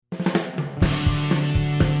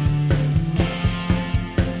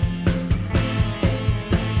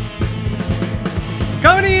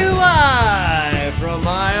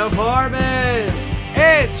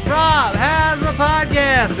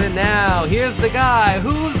Yes, and now, here's the guy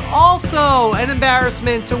who's also an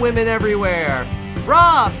embarrassment to women everywhere.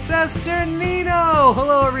 Rob Cesternino!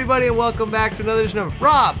 Hello, everybody, and welcome back to another edition of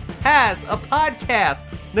Rob Has a Podcast.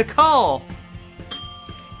 Nicole!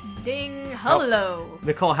 Ding, hello. Oh.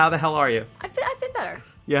 Nicole, how the hell are you? I've been better.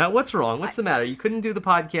 Yeah, what's wrong? What's the matter? You couldn't do the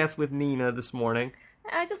podcast with Nina this morning.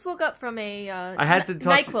 I just woke up from a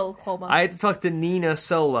NyQuil coma. I had to talk to Nina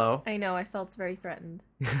solo. I know, I felt very threatened.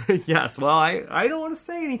 Yes, well, I don't want to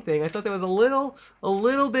say anything. I thought there was a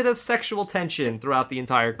little bit of sexual tension throughout the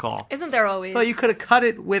entire call. Isn't there always? Thought you could have cut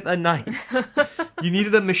it with a knife. You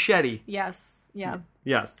needed a machete. Yes, yeah.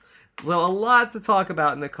 Yes. So a lot to talk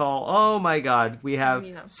about, Nicole. Oh my God, we have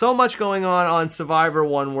so much going on Survivor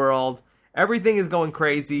One World. Everything is going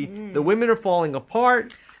crazy. The women are falling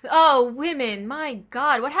apart. Oh, women! My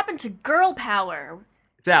God, what happened to girl power?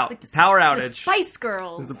 It's out. Like power outage. The Spice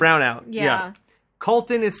Girls. It's a brownout. Yeah.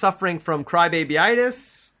 Colton is suffering from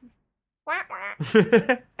crybaby-itis.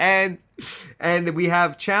 and we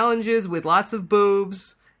have challenges with lots of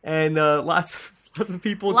boobs and lots of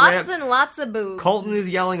people. Lots and lots of boobs. Colton is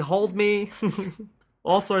yelling, "Hold me!"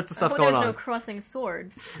 All sorts of stuff going on. There's no crossing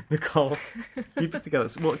swords. Nicole, keep it together.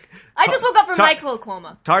 Well, I just woke up from NyQuil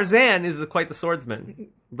coma. Tarzan is quite the swordsman,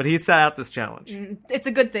 but he sat out this challenge. It's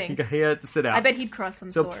a good thing. He had to sit out. I bet he'd cross some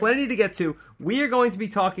swords. So plenty to get to. We are going to be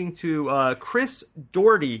talking to Chris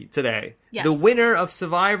Daugherty today, the winner of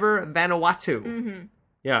Survivor Vanuatu. Mm-hmm.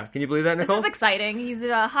 Yeah, can you believe that, Nicole? This is exciting. He's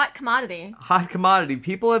a hot commodity. Hot commodity.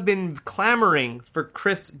 People have been clamoring for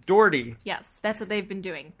Chris Daugherty. Yes, that's what they've been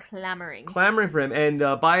doing. Clamoring. Clamoring for him. And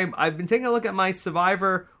I've been taking a look at my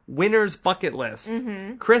Survivor winners bucket list.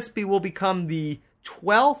 Mm-hmm. Crispy will become the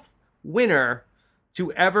 12th winner to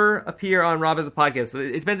ever appear on Rob Has a Podcast.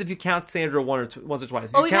 It depends if you count Sandra once or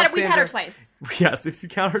twice. We've had her twice. Yes, if you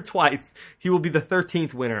count her twice, he will be the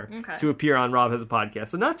 13th winner to appear on Rob Has a Podcast.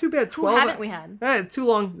 So not too bad. 12. Who haven't we had? Too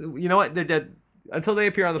long. You know what? They're dead until they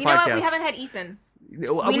appear on the podcast. You know what? We haven't had Ethan.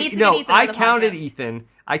 We need to get Ethan on the counted podcast.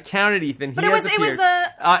 I counted Ethan. But it was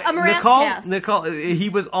a morass cast. Nicole, he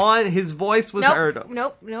was on. His voice was heard.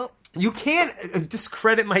 Nope. You can't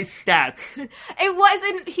discredit my stats.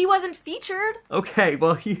 He wasn't featured. Okay,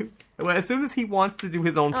 well, as soon as he wants to do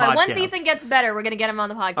his own podcast. Once Ethan gets better, we're going to get him on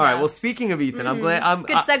the podcast. All right, well, speaking of Ethan, I'm glad.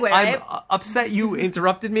 Good segue, right? I'm upset you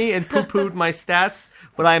interrupted me and poo-pooed my stats,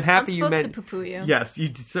 but I'm happy you meant... I'm supposed to poo-poo you. Yes,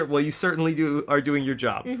 you certainly are doing your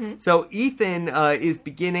job. Mm-hmm. So Ethan is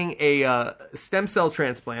beginning a stem cell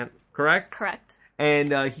transplant, correct? Correct.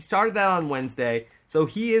 And he started that on Wednesday. So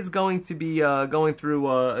he is going to be going through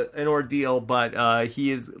an ordeal, but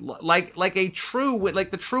he is like the true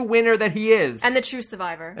winner that he is, and the true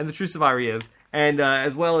survivor, he is, and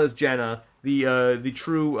as well as Jenna, the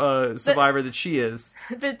true survivor that she is,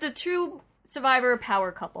 the true survivor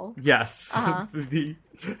power couple. Yes, the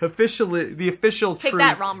official take true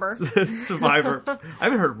that, Romber. Survivor. I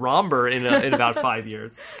haven't heard Romber in about 5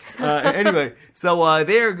 years. Anyway, so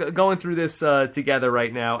they're going through this together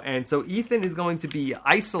right now, and so Ethan is going to be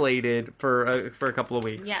isolated for a couple of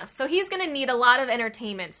weeks. Yeah, so he's going to need a lot of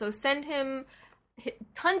entertainment. So send him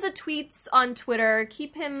tons of tweets on Twitter.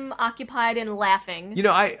 Keep him occupied and laughing. You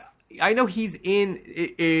know, I know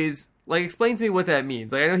is. Like, explain to me what that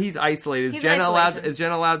means. Like, I know he's isolated. Is Jenna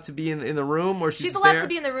allowed to be in the room, or she's allowed to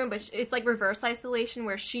be in the room, but it's like reverse isolation,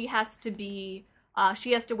 where she has to be.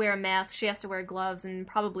 She has to wear a mask. She has to wear gloves and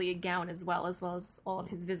probably a gown as well as all of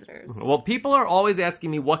his visitors. Well, people are always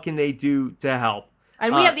asking me what can they do to help,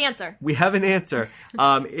 and we have the answer. We have an answer.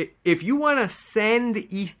 If you want to send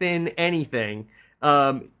Ethan anything,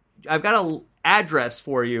 I've got a address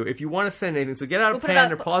for you if you want to send anything. So get out a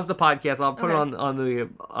pen or pause the podcast. I'll put it on the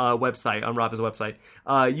website, on Rob's website.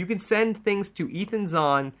 You can send things to Ethan's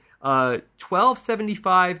on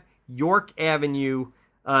 1275 York Avenue,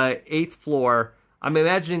 8th floor. I'm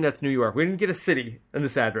imagining that's New York. We didn't get a city in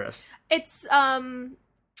this address. It's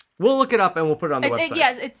we'll look it up and we'll put it on the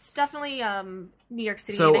website. It's definitely New York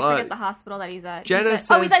City. So, and I forget the hospital that he's at. Jenna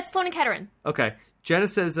he's at Sloan and Kettering. Okay. Jenna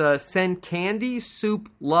says, send candy, soup,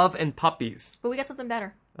 love, and puppies. But we got something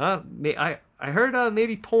better. I heard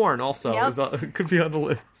maybe porn also could be on the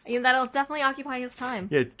list. And that'll definitely occupy his time.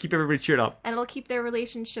 Yeah, keep everybody cheered up. And it'll keep their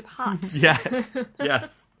relationship hot.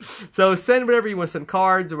 Yes. So send whatever you want, send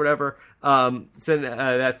cards or whatever. Send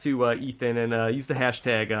that to Ethan and use the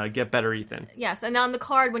hashtag #GetBetterEthan. Yes, and on the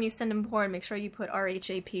card when you send them porn, make sure you put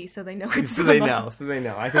RHAP so they know it's So they know.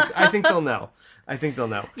 I think they'll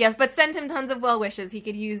know. Yes, but send him tons of well wishes. He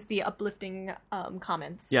could use the uplifting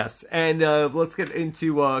comments. Yes, and let's get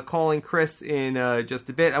into calling Chris in just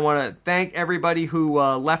a bit. I want to thank everybody who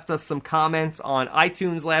left us some comments on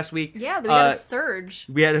iTunes last week. Yeah, we had a surge.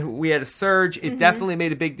 We had a surge. It definitely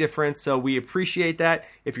made a big difference, so we appreciate that.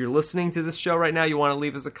 If you're listening to this show right now, you want to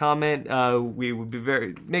leave us a comment, we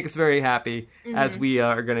would make us very happy as we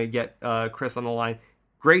are going to get Chris on the line.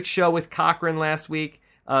 Great show with Cochran last week.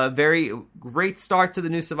 Very great start to the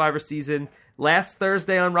new Survivor season. Last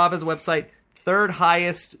Thursday on Rob Has a Website, third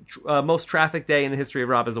highest, most traffic day in the history of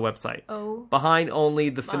Rob Has a Website. Oh, behind only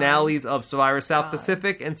the finales of Survivor South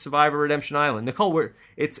Pacific and Survivor Redemption Island. Nicole,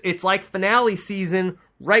 it's like finale season.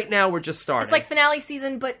 Right now, we're just starting. It's like finale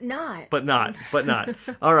season, but not. But not.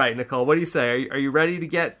 All right, Nicole, what do you say? Are you ready to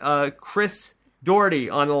get Chris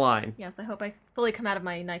Daugherty on the line? Yes, I hope I fully come out of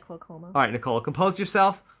my NyQuil coma. All right, Nicole, compose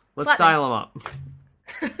yourself. Let's Slap dial him up.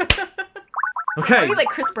 Okay. Are you like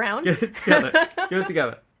Chris Brown? Get it together. Get it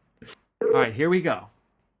together. All right, here we go.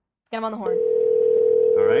 Let's get him on the horn.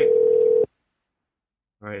 All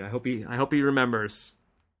right. I hope he remembers.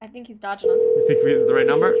 I think he's dodging us. You think it's the right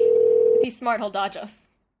number? If he's smart, he'll dodge us.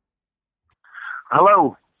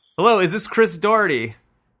 Hello. Hello, is this Chris Daugherty?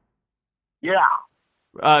 Yeah.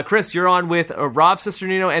 Chris, you're on with Rob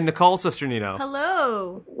Cisternino and Nicole Cisternino.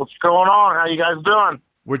 Hello. What's going on? How you guys doing?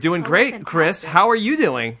 We're doing great, fantastic. Chris. How are you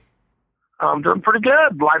doing? I'm doing pretty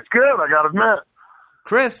good. Life's good, I gotta admit.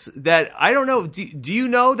 Chris, that I don't know. Do you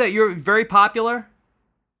know that you're very popular?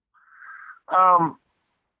 I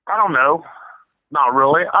don't know. Not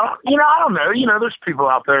really. I don't know. You know, there's people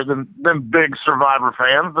out there, them big Survivor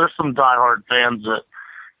fans. There's some diehard fans that,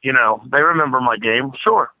 they remember my game.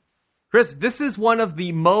 Sure. Chris, this is one of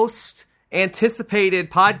the most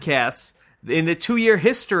anticipated podcasts in the 2-year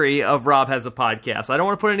history of Rob Has a Podcast. I don't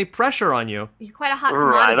want to put any pressure on you. You're quite a hot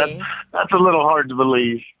Right. commodity. That's a little hard to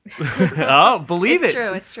believe. Oh, believe it.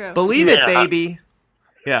 It's true. Believe it, baby.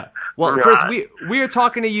 Yeah. Well, Right. Chris, we are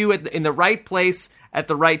talking to you in the right place at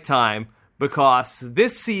the right time because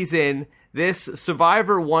this season, this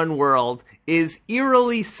Survivor One world is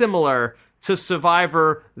eerily similar to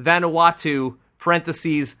Survivor Vanuatu,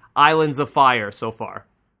 parentheses, Islands of Fire so far.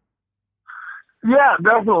 Yeah,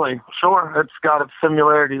 definitely. Sure. It's got its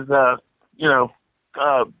similarities,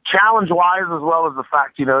 challenge-wise as well as the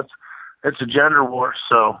fact, it's a gender war.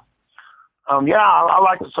 So, I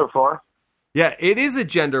like it so far. Yeah, it is a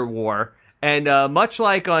gender war. And much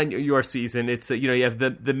like on your season, it's, you have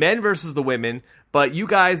the men versus the women, but you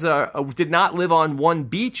guys did not live on one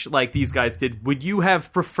beach like these guys did. Would you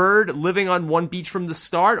have preferred living on one beach from the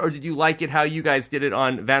start, or did you like it how you guys did it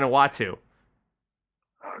on Vanuatu?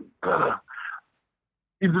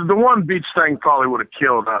 The one beach thing probably would have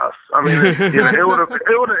killed us. I mean, it would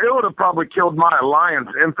have probably killed my alliance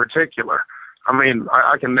in particular. I mean,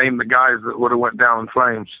 I can name the guys that would have went down in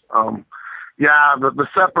flames. The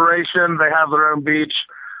separation, they have their own beach.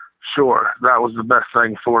 Sure, that was the best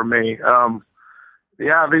thing for me.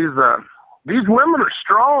 These women are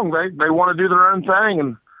strong. They want to do their own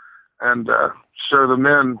thing and show the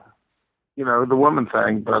men, the women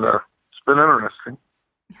thing. But it's been interesting.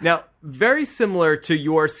 Now, very similar to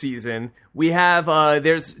your season, we have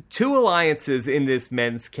there's 2 alliances in this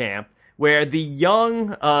men's camp where the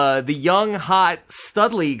young hot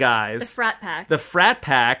Studley guys, the frat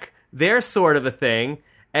pack, they're sort of a thing,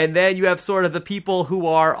 and then you have sort of the people who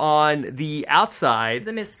are on the outside,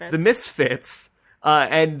 the misfits,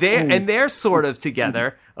 and they're sort of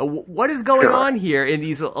together. What is going on here in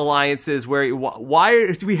these alliances?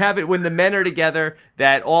 Why do we have it when the men are together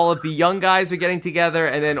that all of the young guys are getting together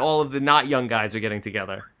and then all of the not young guys are getting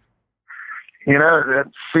together? That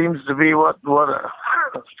seems to be what's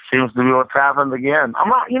happened again. I'm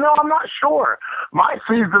not sure. My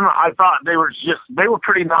season, I thought they were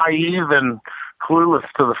pretty naive and clueless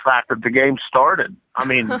to the fact that the game started. I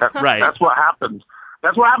mean, right. That's what happened.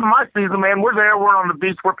 That's what happened my season, man. We're there. We're on the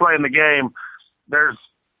beach. We're playing the game. There's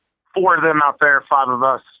 4 of them out there, 5 of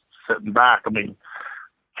us sitting back. I mean,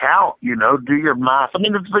 count, do your math. I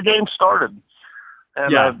mean, the game started.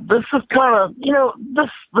 And this is kind of,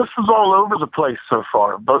 this is all over the place so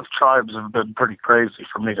far. Both tribes have been pretty crazy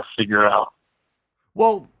for me to figure out.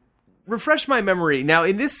 Well, refresh my memory. Now,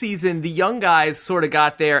 in this season, the young guys sort of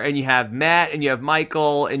got there, and you have Matt, and you have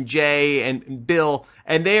Michael, and Jay, and Bill,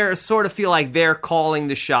 and they sort of feel like they're calling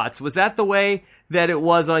the shots. Was that the way that it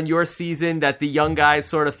was on your season, that the young guys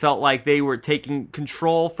sort of felt like they were taking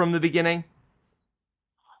control from the beginning?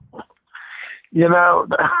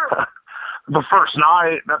 The first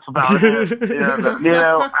night, that's about it.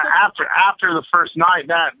 After the first night,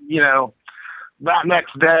 that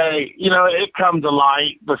next day, it come to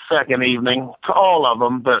light the second evening to all of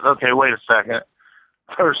them. But okay, wait a second.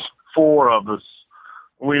 There's 4 of us.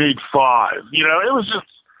 We need 5. It was just,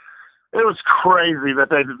 It was crazy that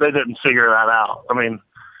they didn't figure that out. I mean,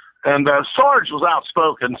 and Sarge was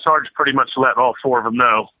outspoken. Sarge pretty much let all 4 of them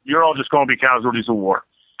know, you're all just going to be casualties of war.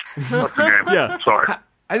 That's the game. Yeah. Sorry.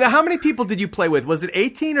 And how many people did you play with? Was it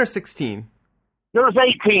 18 or 16? There was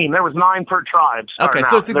 18. There was 9 per tribe. Okay,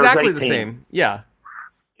 so it's exactly the same. Yeah.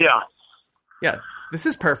 Yeah. Yeah. This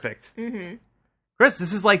is perfect. Mm-hmm. Chris,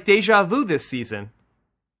 this is like deja vu this season.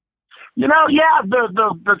 Yeah,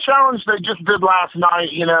 the challenge they just did last night,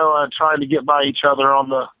 trying to get by each other on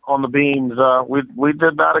the beams. We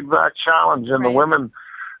did that exact challenge, and right.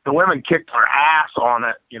 the women kicked our ass on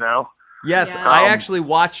it. Yes, yeah. I actually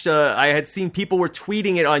watched. I had seen people were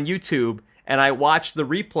tweeting it on YouTube, and I watched the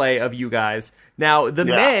replay of you guys. Now the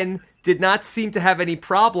men did not seem to have any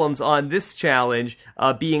problems on this challenge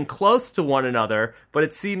being close to one another, but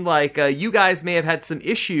it seemed like you guys may have had some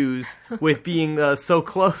issues with being so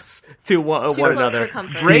close to one another.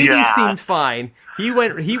 Brady seemed fine. He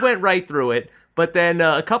went right through it, but then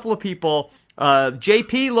a couple of people,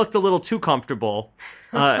 JP looked a little too comfortable,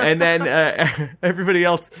 and then everybody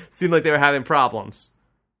else seemed like they were having problems.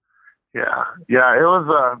 Yeah, it was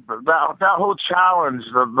that whole challenge.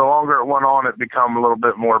 The longer it went on, it became a little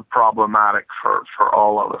bit more problematic for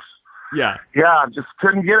all of us. Yeah, just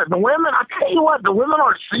couldn't get it. The women, I tell you what, the women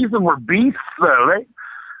our season were beasts though.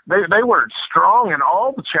 They were strong in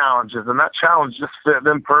all the challenges, and that challenge just fit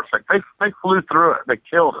them perfect. They flew through it. They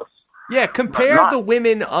killed us. Yeah, compare the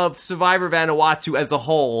women of Survivor Vanuatu as a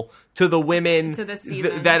whole to the women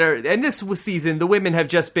that are, and this season, the women have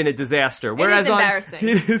just been a disaster. Whereas embarrassing.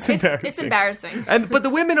 It's embarrassing. It's embarrassing. But the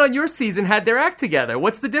women on your season had their act together.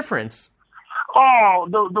 What's the difference? Oh,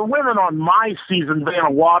 the women on my season,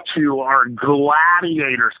 Vanuatu, are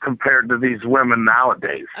gladiators compared to these women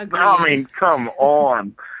nowadays. Agreed. I mean, come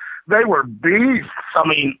on. They were beasts. I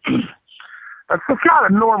mean, that's not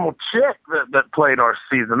a normal chick that played our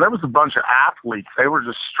season. There was a bunch of athletes. They were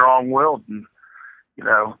just strong-willed. And,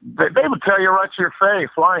 they would tell you right to your face,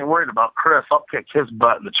 well, I ain't worried about Chris. I'll kick his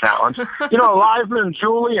butt in the challenge. Eliza and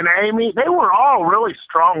Julie and Amy, they were all really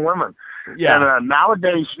strong women. Yeah. And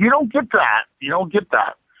nowadays, you don't get that.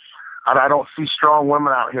 I don't see strong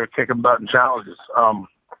women out here kicking butt in challenges.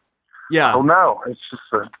 Yeah. Oh, no. It's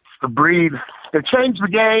just the breed. They changed the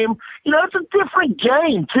game. It's a different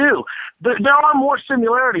game, too. There are more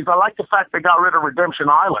similarities. I like the fact they got rid of Redemption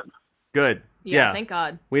Island. Good. Yeah, thank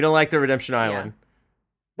God. We don't like the Redemption Island.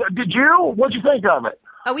 Did you? What'd you think of it?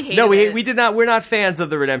 Oh, we hated it. No, we did not. We're not fans of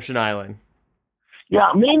the Redemption Island.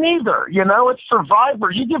 Yeah, me neither. It's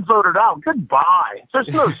Survivor. You get voted out. Goodbye. There's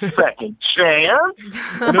no second chance.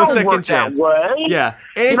 No second chance. That way. Yeah.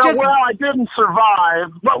 And I didn't survive.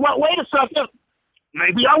 But wait a second.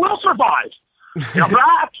 Maybe I will survive.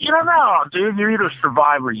 Back. No, dude. You either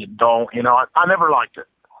survive or you don't. I never liked it.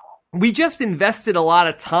 We just invested a lot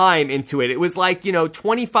of time into it. It was like,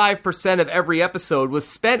 25% of every episode was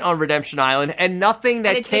spent on Redemption Island, and nothing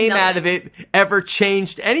that came out of it ever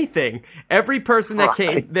changed anything. Every person that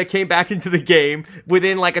came back into the game,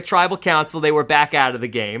 within like a tribal council, they were back out of the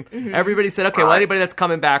game. Mm-hmm. Everybody said, okay, well, anybody that's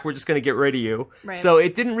coming back, we're just going to get rid of you. Right. So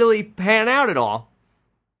it didn't really pan out at all.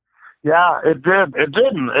 Yeah, it did. It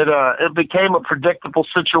didn't. It became a predictable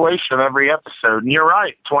situation every episode. And you're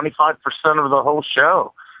right, 25% of the whole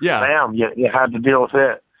show. Yeah. Bam, you had to deal with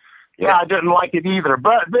it. Yeah, I didn't like it either.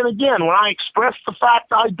 But then again, when I expressed the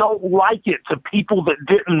fact I don't like it to people that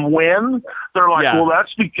didn't win, they're like, well,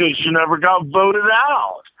 that's because you never got voted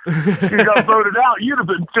out. If you got voted out, you'd have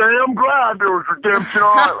been damn glad there was Redemption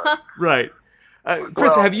Island. Right.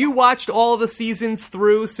 Chris, have you watched all of the seasons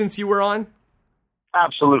through since you were on?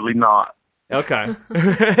 Absolutely not. Okay.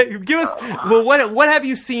 Give us, what have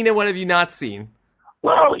you seen and what have you not seen?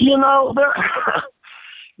 Well,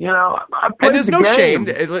 and there's no shame.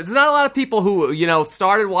 There's not a lot of people who,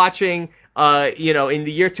 started watching, in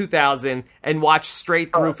the year 2000 and watched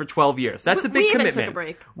straight through for 12 years. That's a big commitment. We took a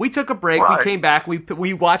break. We took a break. Right. We came back.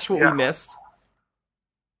 We watched what we missed.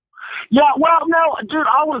 Yeah, well, no, dude,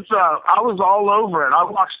 I was all over it. I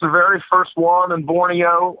watched the very first one in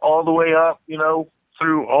Borneo all the way up,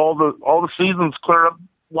 through all the seasons clear up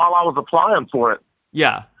while I was applying for it.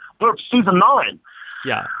 Yeah. Season 9.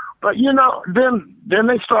 Yeah. But, then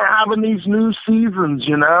they start having these new seasons,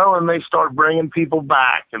 and they start bringing people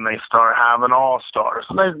back, and they start having all-stars.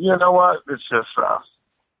 And you know what? It's just,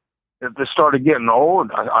 they started getting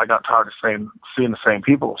old. I got tired of seeing the same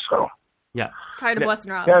people, so. Yeah. Tired of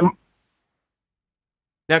busting around. Yeah.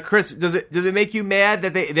 Now, Chris, does it make you mad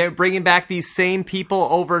that they're bringing back these same people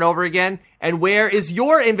over and over again? And where is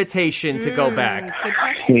your invitation to go back? Good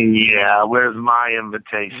question. Yeah, where's my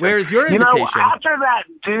invitation? Where's your invitation? After that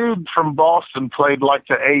dude from Boston played like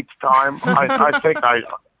the 8th time,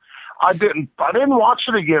 I I didn't watch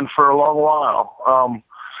it again for a long while.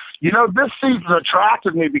 This season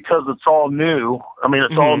attracted me because it's all new. I mean,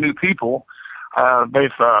 it's all new people. They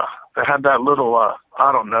had that little,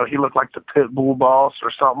 I don't know, he looked like the pit bull boss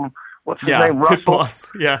or something. What's his name? Russell? Pit boss.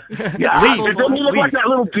 Yeah. Yeah. Didn't he look like that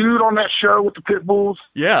little dude on that show with the pit bulls?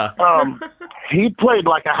 Yeah. He played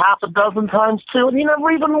like a half a dozen times too, and he never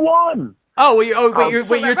even won. Oh,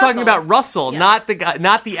 you're talking about Russell, yeah. not the guy,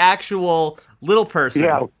 not the actual little person.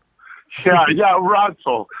 Yeah,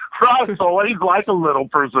 Russell. Russell, he's like a little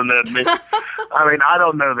person, isn't he? I mean, I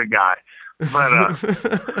don't know the guy, but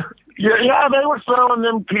yeah, they were throwing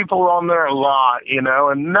them people on there a lot,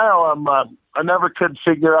 and now I never could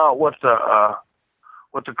figure out what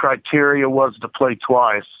the criteria was to play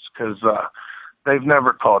twice, because they've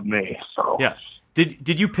never called me. So yeah,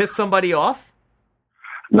 did you piss somebody off?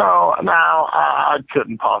 No, I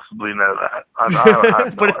couldn't possibly know that. I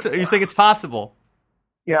But you're saying it's possible.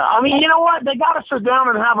 Yeah, I mean, you know what? They got to sit down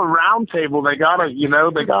and have a round table. They got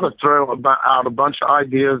to throw out a bunch of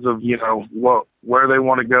ideas of where they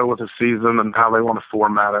want to go with the season and how they want to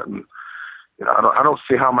format it. And I don't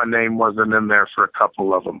see how my name wasn't in there for a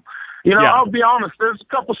couple of them. I'll be honest. There's a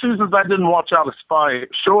couple seasons I didn't watch out of spite.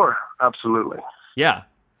 Sure, absolutely. Yeah,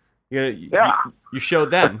 you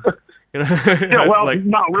showed them. Yeah, well,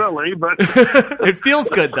 not really, but it feels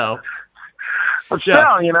good though. But still,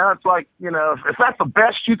 it's like, if that's the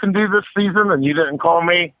best you can do this season and you didn't call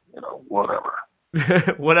me, whatever.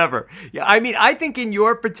 Whatever. Yeah, I mean, I think in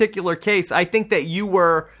your particular case, I think that you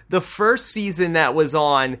were the first season that was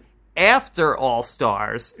on after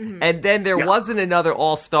All-Stars, and then there wasn't another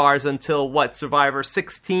All-Stars until, Survivor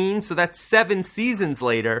 16? So that's 7 seasons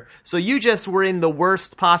later. So you just were in the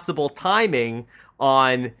worst possible timing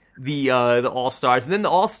on the All-Stars. And then the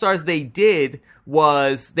All-Stars they did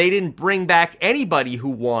was they didn't bring back anybody who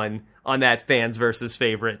won on that fans versus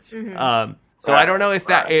favorites. So I don't know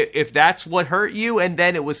if that's what hurt you. And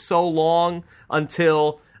then it was so long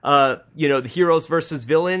until the heroes versus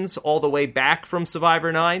villains all the way back from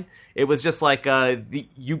Survivor 9. It was just like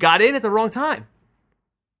you got in at the wrong time.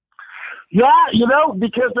 Yeah,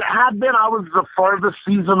 because it had been, I was the farthest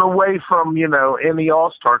season away from, any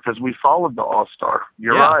All-Star, because we followed the All-Star.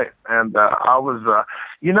 You're right. And I was,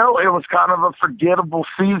 it was kind of a forgettable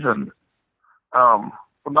season. I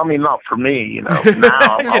mean, not for me, now.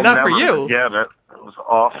 I'll not never for you. forget it. It was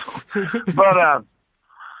awesome. But,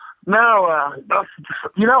 no,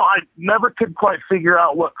 I never could quite figure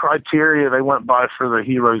out what criteria they went by for the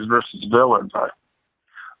heroes versus villains. I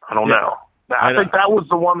don't know. I think that was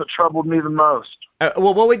the one that troubled me the most.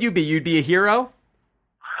 Well, what would you be? You'd be a hero?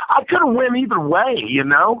 I could have win either way,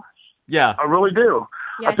 Yeah. I really do.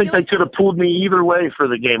 Yeah, I think they could have pulled me either way for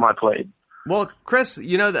the game I played. Well, Chris,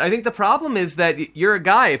 I think the problem is that you're a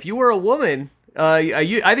guy. If you were a woman,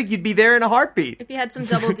 I think you'd be there in a heartbeat. If you had some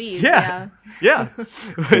double Ds, yeah.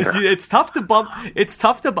 It's tough to bump. It's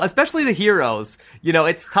tough to, especially the heroes.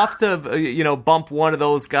 It's tough to bump one of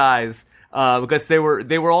those guys. Because they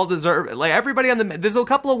were all deserved. Like everybody there's a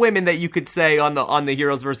couple of women that you could say on the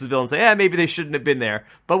heroes versus villains, say, maybe they shouldn't have been there.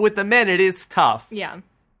 But with the men, it is tough. Yeah.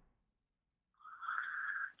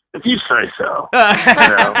 If you say so.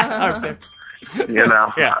 Yeah.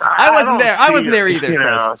 I wasn't there either,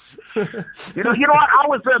 Chris. You know what? I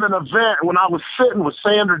was at an event when I was sitting with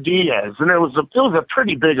Sandra Diaz, and it was a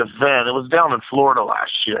pretty big event. It was down in Florida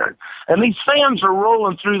last year, and these fans are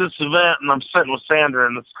rolling through this event, and I'm sitting with Sandra,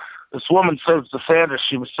 and this woman says to Sandra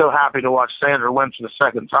she was so happy to watch Sandra win for the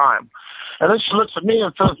second time. And then she looks at me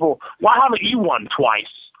and says, well, why haven't you won twice?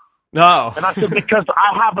 No. And I said, because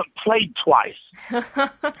I haven't played twice.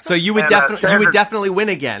 So you would definitely win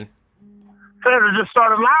again. Sandra just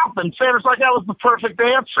started laughing. Sandra's like, that was the perfect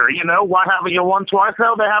answer. Why haven't you won twice?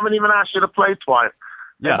 Hell, they haven't even asked you to play twice.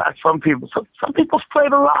 Yeah. And some people's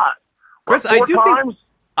played a lot. Chris,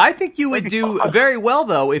 I think you would do very well,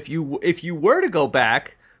 though, if you were to go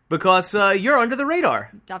back. Because you're under the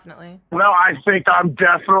radar. Definitely. Well, I think I'm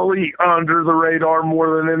definitely under the radar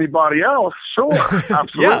more than anybody else. Sure.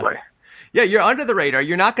 Absolutely. Yeah, you're under the radar.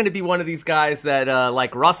 You're not going to be one of these guys that,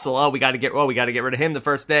 like Russell, we got to get rid of him the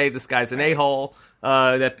first day. This guy's an a-hole.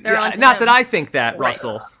 Not that I think that, right.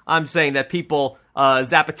 Russell. I'm saying that people,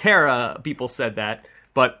 Zapatera, people said that.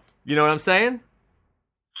 But you know what I'm saying?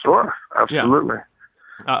 Sure. Absolutely.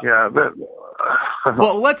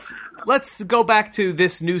 Well, let's go back to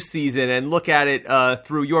this new season and look at it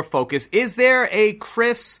through your focus. Is there a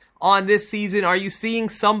Chris on this season? Are you seeing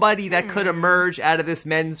somebody that could emerge out of this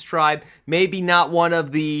men's tribe? Maybe not one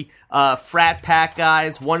of the frat pack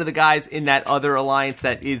guys, one of the guys in that other alliance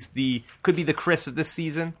that could be the Chris of this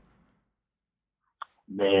season?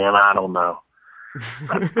 Man, I don't know.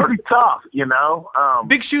 That's pretty tough, you know.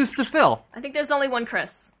 Big shoes to fill. I think there's only one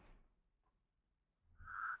Chris.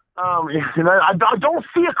 You know, I don't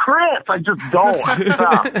see a Chris. I just don't.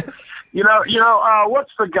 You know,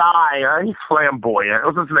 what's the guy? He's flamboyant.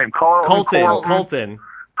 What's his name? Colton.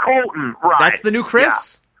 Colton, right. That's the new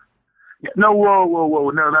Chris? Yeah. No, whoa.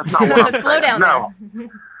 No, that's not what I'm saying. Slow down no.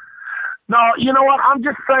 No, you know what? I'm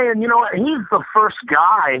just saying, you know what? He's the first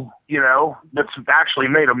guy, you know, that's actually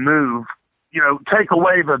made a move. You know, take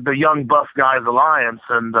away the young buff guys alliance.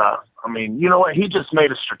 And, I mean, you know what? He just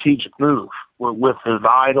made a strategic move with his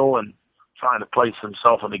idol and trying to place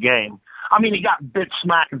himself in the game. I mean, he got bitch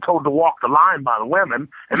smacked and told to walk the line by the women,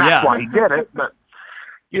 and that's why he did it. But,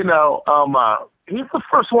 you know, he's the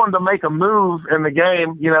first one to make a move in the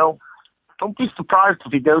game. You know, don't be surprised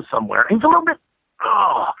if he goes somewhere. He's a little bit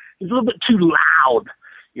too loud.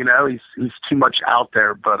 You know, he's too much out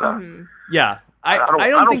there. But yeah, I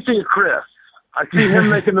don't see a Chris. I see him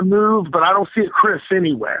making the move, but I don't see a Chris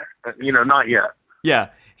anywhere. You know, not yet.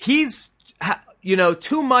 Yeah, he's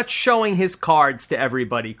too much showing his cards to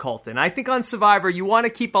everybody, Colton. I think on Survivor you want to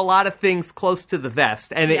keep a lot of things close to the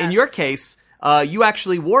vest, and in your case, you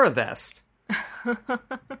actually wore a vest.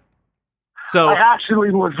 So I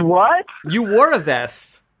actually was what? You wore a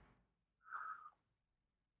vest.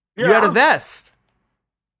 Yeah. You had a vest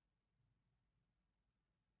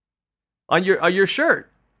on your shirt.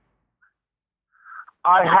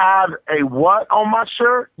 I had a what on my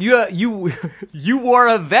shirt? You wore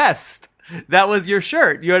a vest. That was your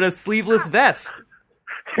shirt. You had a sleeveless vest.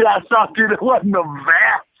 Yeah, I thought, dude, it wasn't a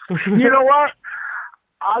vest. You know what?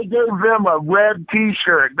 I gave them a red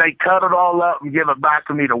T-shirt. They cut it all up and give it back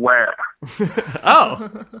to me to wear. Oh.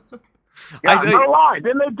 Yeah, no lie.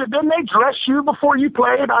 Didn't they dress you before you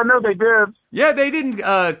played? I know they did. Yeah, they didn't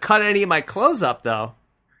cut any of my clothes up, though.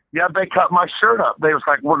 Yeah, they cut my shirt up. They was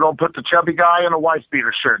like, we're going to put the chubby guy in a wife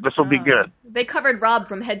beater shirt. This will be good. They covered Rob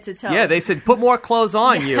from head to toe. Yeah, they said, put more clothes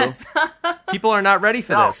on you. People are not ready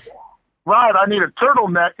for this. Right, I need a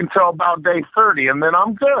turtleneck until about day 30, and then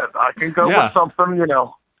I'm good. I can go with something,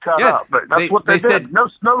 cut up. But that's what they did. Said, no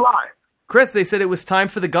lie. Chris, they said it was time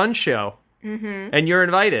for the gun show, and you're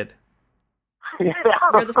invited. Yeah,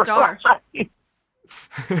 you're the star.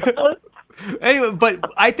 Anyway, but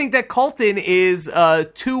I think that Colton is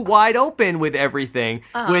too wide open with everything.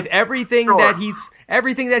 With everything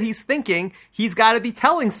that he's thinking, he's got to be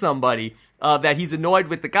telling somebody that he's annoyed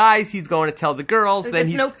with the guys. He's going to tell the girls. Then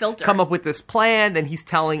he's no filter. Come up with this plan. Then he's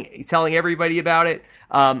telling everybody about it.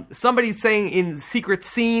 Somebody's saying in secret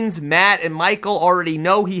scenes, Matt and Michael already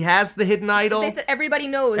know he has the hidden idol. They said everybody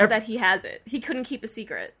knows that he has it. He couldn't keep a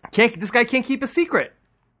secret. This guy can't keep a secret.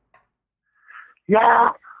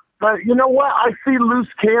 Yeah. But you know what? I see loose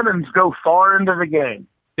cannons go far into the game.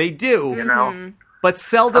 They do. You know? But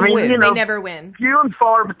seldom win. They never win. Few and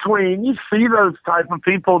far between. You see those type of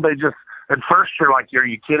people, they just, at first you're like, are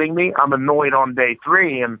you kidding me? I'm annoyed on day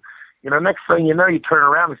 3. And, next thing you know, you turn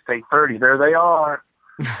around, it's day 30. There they are.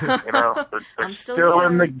 They're still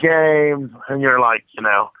in the game. And you're like,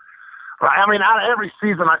 I mean, out of every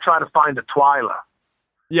season, I try to find a Twyla.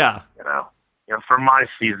 Yeah. For my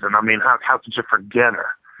season, I mean, how could you forget her?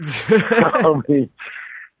 I mean,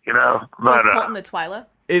 but, is Colton the Twyla?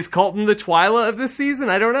 Is Colton the Twyla of this season?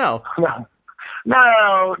 I don't know.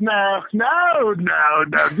 No. Do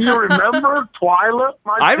you remember Twyla?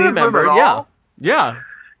 I remember, yeah. Yeah.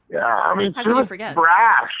 Yeah, I mean, How she was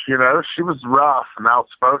brash, she was rough and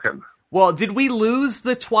outspoken. Well, did we lose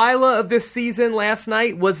the Twyla of this season last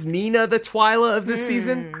night? Was Nina the Twyla of this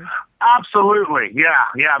season? Absolutely, yeah.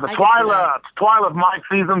 The Twyla of my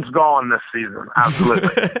season's gone this season.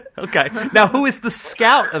 Absolutely. Okay. Now, who is the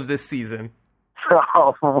scout of this season?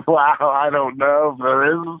 Oh, wow, I don't know if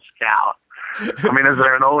there is a scout. I mean, is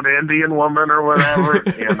there an old Indian woman or whatever?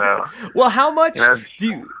 Well, how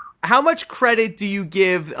much credit do you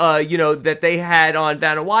give, that they had on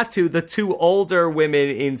Vanuatu, the 2 older women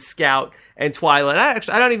in Scout and Twyla? And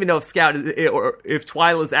I don't even know if Scout or if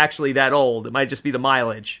Twyla is actually that old. It might just be the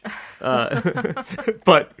mileage.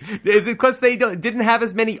 But is it because they didn't have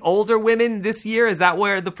as many older women this year? Is that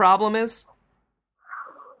where the problem is?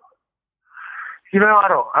 I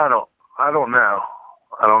don't know.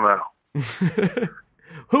 Who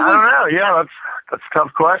was? I don't know. Yeah, that's a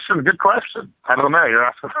tough question. Good question. I don't know. You're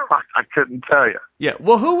asking. I couldn't tell you. Yeah.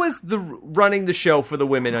 Well, who was running the show for the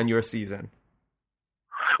women on your season?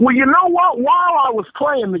 Well, you know what? While I was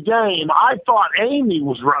playing the game, I thought Amy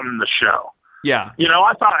was running the show. Yeah.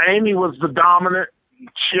 I thought Amy was the dominant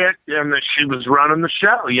chick and that she was running the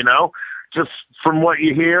show. Just from what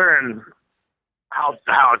you hear and how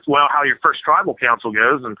your first tribal council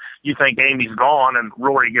goes, and you think Amy's gone and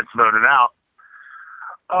Rory gets voted out.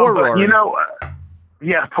 Poor Rory. You know,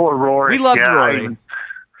 yeah, poor Rory. We loved Rory.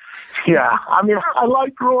 I mean, I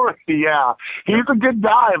like Rory. Yeah, he's a good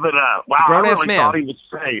guy, but wow, I really thought he was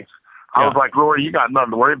safe. I was like, Rory, you got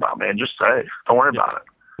nothing to worry about, man. Just safe. Don't worry about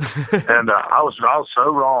it. And I was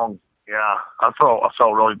so wrong. Yeah, I felt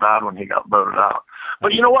really bad when he got voted out.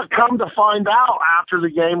 But you know what? Come to find out, after the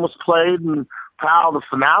game was played and the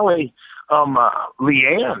finale,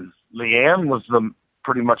 Leanne was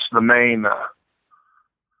pretty much the main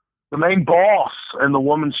boss in the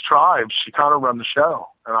woman's tribe. She kind of run the show,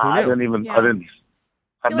 and I had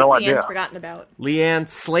no idea. Leanne's forgotten about. Leanne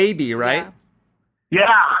Slaby, right?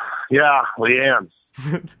 Yeah, Leanne.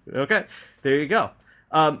 Okay, there you go.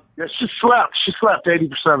 She slept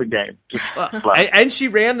 80% of the game. And she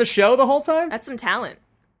ran the show the whole time? That's some talent.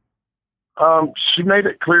 She made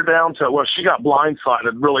it clear down to, she got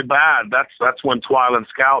blindsided really bad. That's when Twyland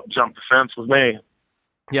Scout jumped the fence with me.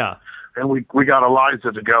 Yeah. And we got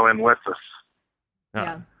Eliza to go in with us.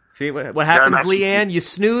 Yeah. See, what happens, Leanne? You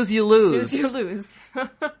snooze, you lose. Snooze, you lose.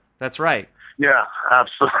 That's right. Yeah,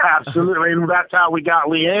 absolutely. And that's how we got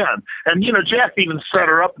Leanne. And, Jeff even set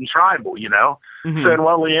her up in tribal, said,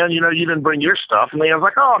 well, Leanne, you didn't bring your stuff. And Leanne's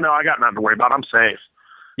like, oh, no, I got nothing to worry about. I'm safe.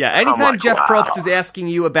 Yeah, anytime Jeff Probst is asking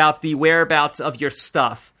you about the whereabouts of your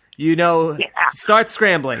stuff, start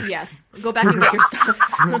scrambling. Yes, go back and get your stuff.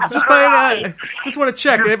 Just want to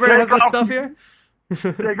check. Everyone has their stuff here?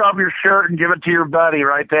 Take off your shirt and give it to your buddy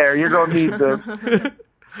right there. You're going to need this.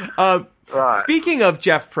 Speaking of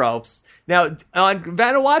Jeff Probst, now, on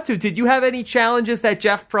Vanuatu, did you have any challenges that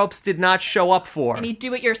Jeff Probst did not show up for? Any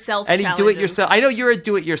do-it-yourself challenges? I know you're a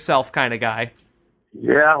do-it-yourself kind of guy.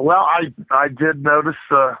 Yeah, well, I did notice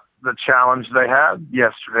the challenge they had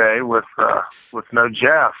yesterday with no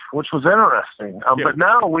Jeff, which was interesting. But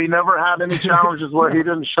no, we never had any challenges where he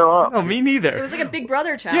didn't show up. No, me neither. It was like a Big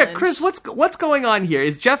Brother challenge. Yeah, Chris, what's going on here?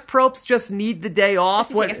 Is Jeff Probst just need the day off?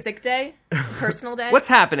 Take a sick day? Personal day? What's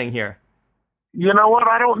happening here? You know what?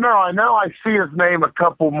 I don't know. I know I see his name a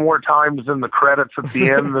couple more times in the credits at the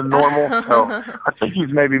end than normal. So I think he's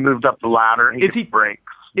maybe moved up the ladder. He breaks.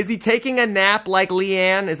 Is he taking a nap like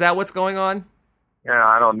Leanne? Is that what's going on? Yeah,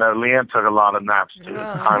 I don't know. Leanne took a lot of naps too.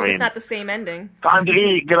 It's not the same ending. Time to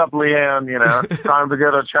eat. Get up, Leanne. Time to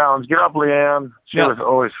get a challenge. Get up, Leanne. She was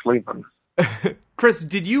always sleeping. Chris,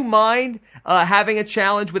 did you mind having a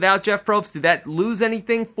challenge without Jeff Probst? Did that lose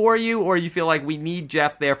anything for you, or you feel like we need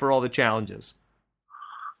Jeff there for all the challenges?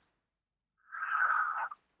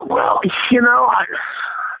 Well,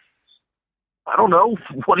 I don't know.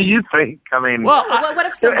 What do you think? I mean, what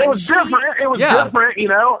if someone it was different. It was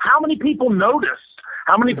different. How many people noticed?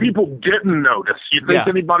 How many people didn't notice? You think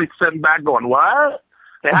anybody's sitting back going, "What?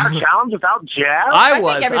 They had a challenge without Jeff?" I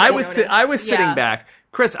was sitting back.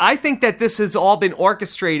 Chris, I think that this has all been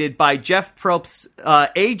orchestrated by Jeff Probst's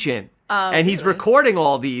agent. And he's recording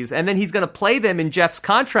all these, and then he's going to play them in Jeff's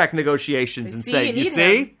contract negotiations and say,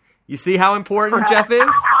 You see how important Jeff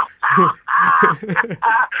is?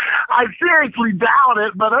 I seriously doubt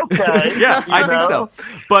it, but okay. Yeah, I think so.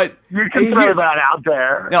 But you can throw that out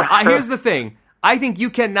there. No, here's the thing. I think you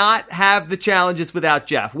cannot have the challenges without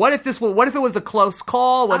Jeff. What if it was a close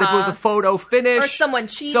call? What if it was a photo finish? Or someone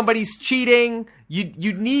cheats. Somebody's cheating.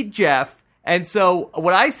 You need Jeff. And so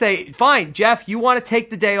what I say, fine, Jeff, you want to take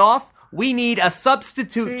the day off? We need a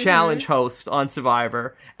substitute challenge host on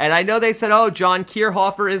Survivor. And I know they said, John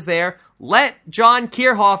Kierhofer is there. Let John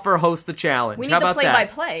Kierhofer host the challenge. We need How the about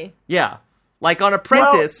play-by-play. Yeah. Like on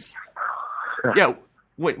Apprentice.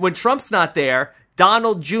 When Trump's not there,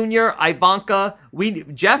 Donald Jr., Ivanka,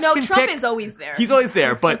 Jeff can Trump pick, is always there. He's always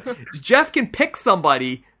there, but Jeff can pick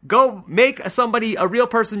somebody, go make somebody, a real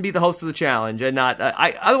person, be the host of the challenge, and not.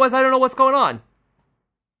 Otherwise, I don't know what's going on.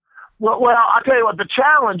 Well, I'll tell you what, the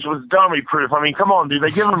challenge was dummy-proof. I mean, come on, dude. They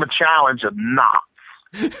give him a challenge of knots.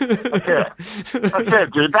 That's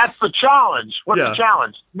it, dude. That's the challenge. What's the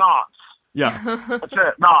challenge? Knots. Yeah. That's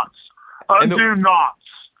it, knots. Undo knots.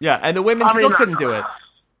 Yeah, and the women still couldn't do it.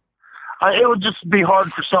 It would just be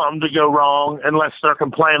hard for something to go wrong unless they're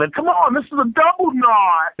complaining. Come on, this is a double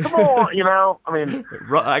knot. Come on, I mean.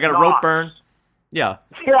 I got a rope burn. Yeah.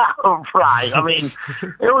 Yeah, right. I mean,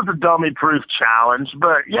 it was a dummy-proof challenge.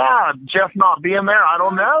 But, Jeff not being there, I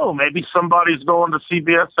don't know. Maybe somebody's going to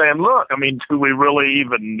CBS saying, look, I mean, do we really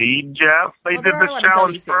even need Jeff? They did this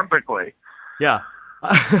challenge perfectly. Yeah.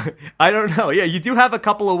 I don't know. Yeah, you do have a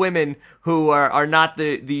couple of women who are not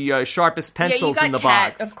the sharpest pencils in the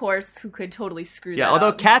Kat, box. of course, who could totally screw that Yeah, although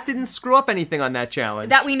up. Kat didn't screw up anything on that challenge.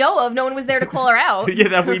 That we know of. No one was there to call her out. Yeah,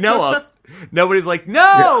 that we know of. Nobody's like,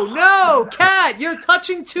 no, Kat, you're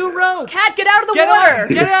touching two ropes. Kat, get out of the water.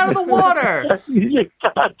 Get out of the water.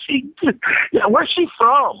 Yeah, where's she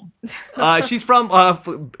from? She's from,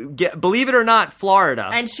 believe it or not, Florida.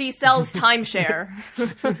 And she sells timeshare.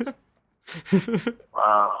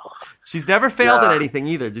 Wow. She's never failed at anything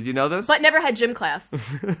either. Did you know this? But never had gym class.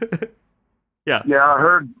 Yeah. Yeah,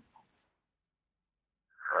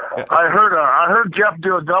 I heard Jeff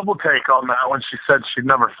do a double take on that when she said she'd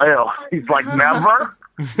never failed. He's like, never?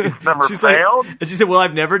 He's never failed? And she said, well,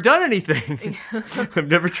 I've never done anything. I've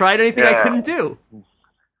never tried anything I couldn't do.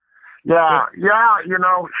 Yeah, you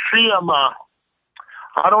know,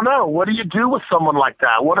 I don't know. What do you do with someone like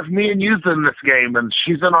that? What if me and you's in this game and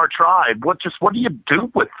she's in our tribe? What do you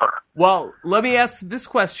do with her? Well, let me ask this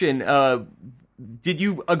question. Did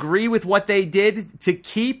you agree with what they did to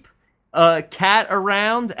keep Kat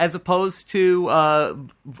around as opposed to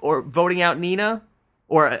or voting out Nina?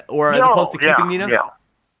 Or as opposed to keeping Nina? Yeah.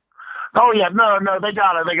 Oh yeah, no, they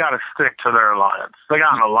gotta stick to their alliance. They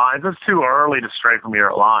got an alliance. It's too early to stray from your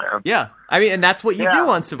alliance. Yeah, I mean, and that's what you do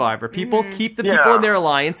on Survivor. People keep the people in their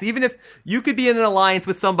alliance, even if you could be in an alliance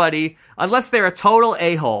with somebody, unless they're a total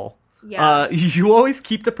a-hole. Yeah. You always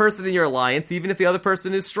keep the person in your alliance, even if the other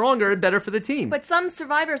person is stronger and better for the team. But some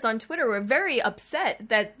survivors on Twitter were very upset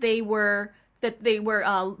that they were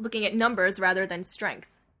looking at numbers rather than strength.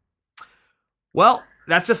 Well,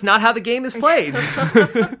 that's just not how the game is played.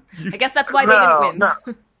 I guess that's why they didn't win. No.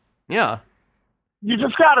 Yeah. You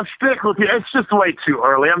just got to stick with it. It's just way too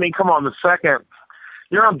early. I mean, come on,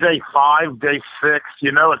 you're on day 5, day 6.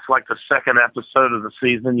 You know, it's like the second episode of the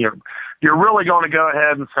season. You're really going to go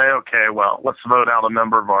ahead and say, okay, well, let's vote out a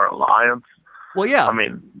member of our alliance. Well, yeah. I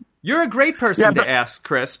mean, you're a great person to ask,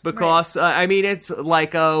 Chris, because, I mean, it's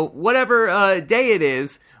like whatever day it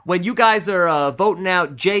is, when you guys are voting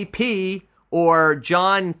out JP or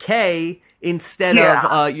John K instead of,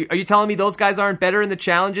 are you telling me those guys aren't better in the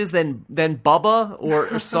challenges than Bubba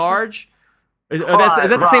or Sarge? Is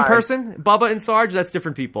that the same person? Bubba and Sarge? That's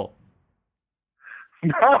different people.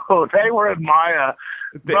 No, they were in my,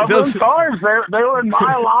 Bubba and Sarge, they were in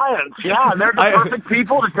my alliance. Yeah, and they're the perfect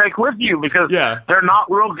people to take with you because they're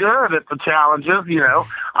not real good at the challenges, you know.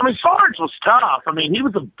 I mean, Sarge was tough. I mean, he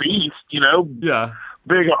was a beast, you know. Yeah.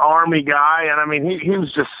 Big army guy, and I mean, he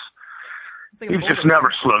was just, he just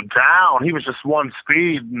never slowed down. He was just one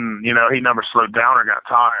speed, and, you know, he never slowed down or got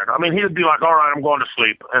tired. I mean, he would be like, all right, I'm going to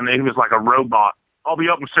sleep. And he was like a robot. I'll be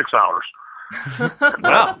up in 6 hours.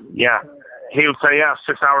 Well, yeah. He would say,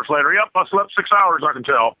 6 hours later, yep, I slept 6 hours, I can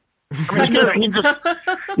tell. I mean,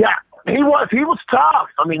 he was tough.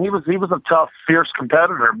 I mean, he was a tough, fierce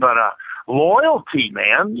competitor, but loyalty,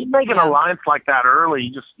 man. You make an alliance like that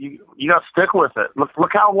early, you got to stick with it.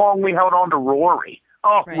 Look how long we held on to Rory.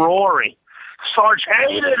 Oh, right. Rory. Sarge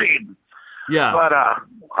hated him. Yeah. But I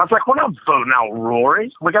was like, we're not voting out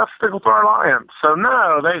Rory. We got to stick with our alliance. So,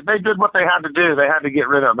 no, they did what they had to do. They had to get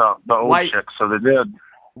rid of the old chicks, so they did.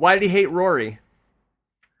 Why did he hate Rory?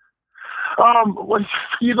 Well,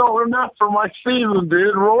 you don't remember for my season,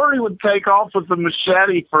 dude. Rory would take off with the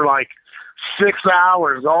machete for like 6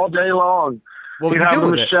 hours all day long. What was he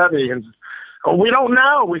doing with machete it? And we don't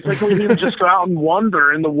know. We think he would just go out and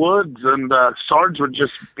wander in the woods, and Sarge would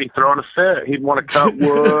just be throwing a fit. He'd want to cut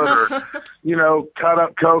wood or, you know, cut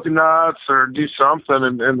up coconuts or do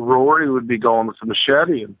something, and Rory would be going with the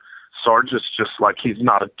machete. And Sarge is just like, he's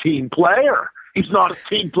not a team player. He's not a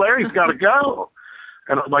team player. He's got to go.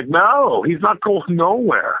 And I'm like, no, he's not going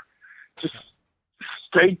nowhere. Just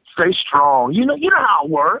stay strong. You know how it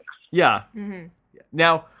works. Yeah. Mm-hmm.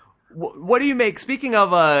 Now, what do you make? Speaking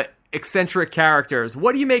of eccentric characters,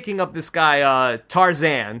 what are you making of this guy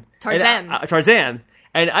Tarzan? Tarzan.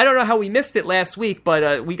 And I don't know how we missed it last week,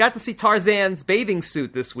 but we got to see Tarzan's bathing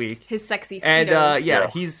suit this week. His sexy Speedos.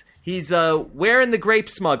 And he's wearing the grape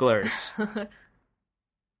smugglers.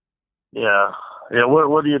 Yeah.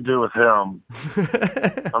 What do you do with him?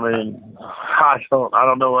 I mean, I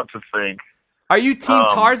don't know what to think. Are you Team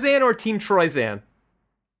Tarzan or Team Troyzan?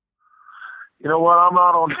 You know what? I'm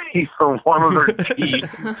not on either one of their teams.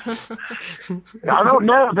 I don't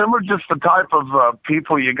know. Them are just the type of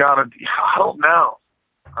people you gotta. I don't know.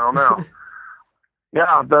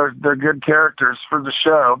 Yeah, they're good characters for the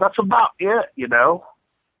show. That's about it, you know.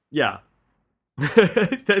 Yeah.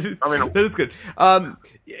 That is good.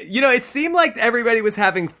 It seemed like everybody was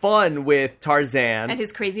having fun with Tarzan and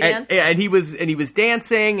his crazy dance, and he was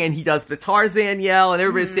dancing, and he does the Tarzan yell, and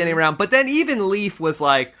everybody's standing around. But then even Leaf was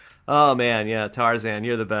like, "Oh man, yeah, Tarzan,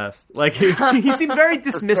 you're the best." Like he seemed very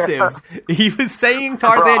dismissive. He was saying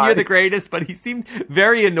Tarzan, you're the greatest, but he seemed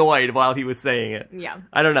very annoyed while he was saying it. Yeah,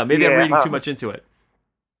 I don't know. Maybe I'm reading too much into it.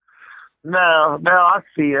 No, I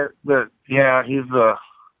see it, but yeah,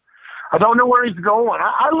 I don't know where he's going.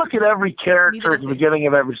 I look at every character at the beginning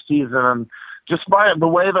of every season, and just by the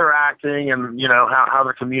way they're acting and, how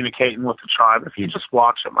they're communicating with the tribe, if you just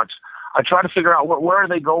watch them, I try to figure out where are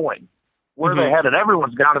they going? Where are they headed?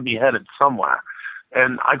 Everyone's got to be headed somewhere.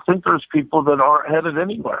 And I think there's people that aren't headed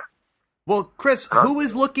anywhere. Well, Chris, who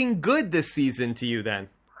is looking good this season to you then?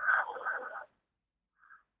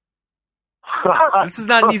 This is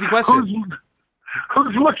not an easy question.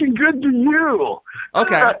 Who's looking good to you?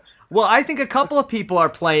 Okay. Well, I think a couple of people are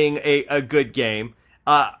playing a good game.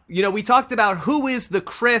 We talked about who is the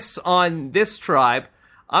Chris on this tribe.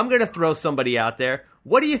 I'm going to throw somebody out there.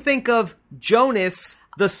 What do you think of Jonas,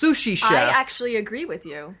 the sushi chef? I actually agree with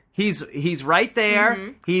you. He's right there.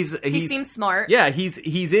 Mm-hmm. He seems smart. Yeah,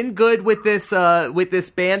 he's in good with this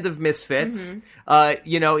band of misfits.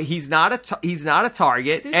 Mm-hmm. He's not a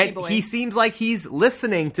target, Sushi and boy. he seems like he's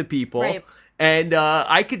listening to people. Right. And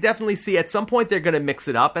I could definitely see at some point they're going to mix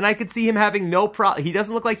it up, and I could see him having no problem. He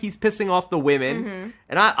doesn't look like he's pissing off the women, mm-hmm.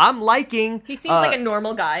 and I'm liking. He seems like a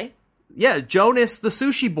normal guy. Yeah, Jonas, the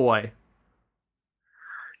sushi boy.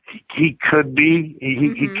 He could be.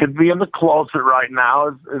 He could be in the closet right now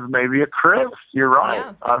as maybe a Chris. You're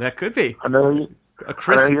right. Yeah. That could be. I know a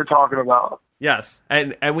Chris. I know who you're talking about. Yes,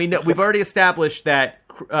 and we know we've already established that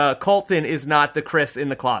Colton is not the Chris in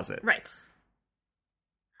the closet. Right.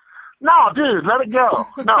 No, dude, let it go.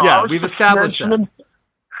 No, yeah, we've established that.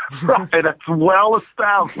 Right, that's well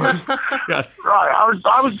established. Yes. Right,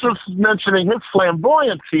 I was just mentioning his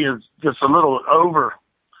flamboyancy is just a little over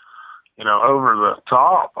the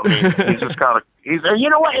top. I mean, he's just kind of, and you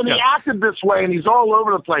know what? And he acted this way, and he's all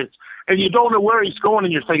over the place, and you don't know where he's going,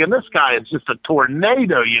 and you're thinking, this guy is just a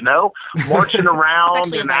tornado, marching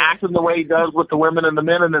around and acting the way he does with the women and the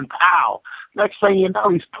men, and then pow. Next thing you know,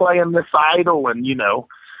 he's playing this idol, and,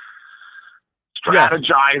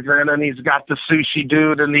 strategizing, and he's got the sushi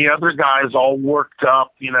dude, and the other guy's all worked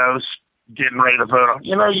up, getting ready to vote on.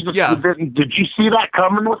 You didn't. Did you see that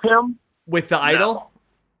coming with him? With the idol?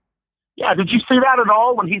 Yeah, did you see that at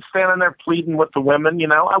all when he's standing there pleading with the women?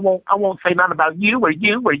 I won't say nothing about you or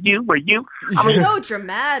you or you or you. I mean, so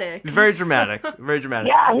dramatic. It's very dramatic. Very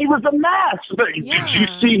dramatic. Yeah, he was a mess. Yeah. Did you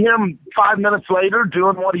see him 5 minutes later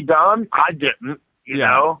doing what he done? I didn't. You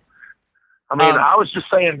know. I mean, I was just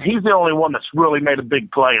saying he's the only one that's really made a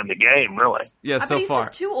big play in the game, really. Yeah, so but he's far.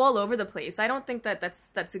 Just too all over the place. I don't think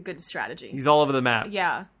that's a good strategy. He's all over the map.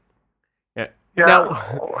 Yeah. Yeah,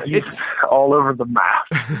 now, it's all over the map.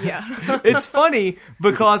 Yeah. It's funny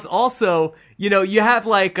because also, you have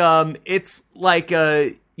like, it's like,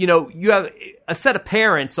 you have a set of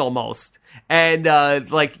parents almost. And,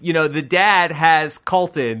 the dad has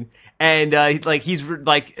Colton. And, he's,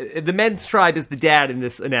 the men's tribe is the dad in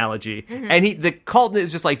this analogy. Mm-hmm. And the Colton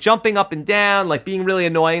is just, jumping up and down, being really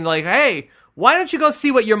annoying, hey, why don't you go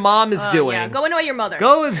see what your mom is doing? Yeah, go annoy your mother.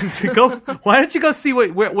 Go. Why don't you go see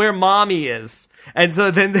where mommy is? And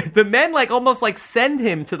so then the men almost send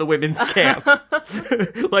him to the women's camp.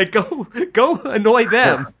 Go annoy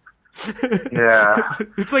them. Yeah.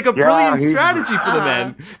 It's a brilliant strategy for the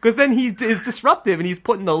men. Because then he is disruptive and he's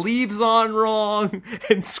putting the leaves on wrong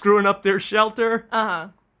and screwing up their shelter. Uh-huh.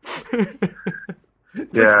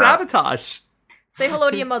 It's sabotage. Say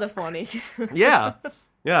hello to your mother for me. Yeah.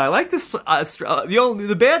 Yeah, I like this.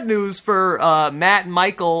 The bad news for Matt and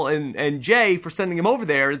Michael and Jay for sending him over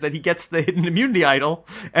there is that he gets the hidden immunity idol,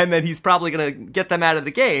 and that he's probably going to get them out of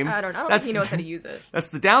the game. I don't think he knows how to use it. That's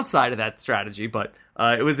the downside of that strategy, but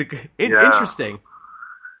it was interesting.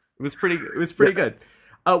 It was pretty good.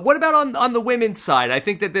 What about on the women's side? I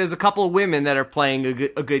think that there's a couple of women that are playing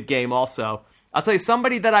a good game also. I'll tell you,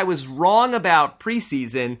 somebody that I was wrong about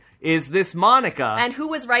preseason is this Monica. And who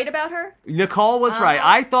was right about her? Nicole was right.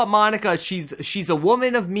 I thought Monica, she's a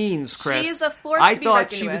woman of means, Chris. She's a force to be reckoned with. I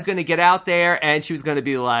thought she was going to get out there and she was going to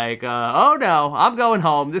be like, oh no, I'm going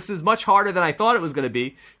home. This is much harder than I thought it was going to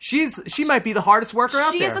be. She might be the hardest worker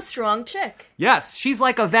out there. She is a strong chick. Yes, she's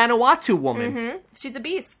like a Vanuatu woman. Mm-hmm. She's a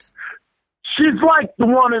beast. She's like the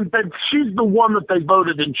one, she's the one that they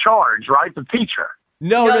voted in charge, right? The teacher.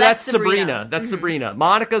 No, that's Sabrina. That's Sabrina.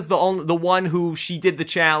 Monica's the one who she did the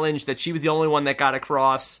challenge, that she was the only one that got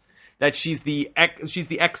across. that she's the ex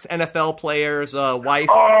NFL player's wife.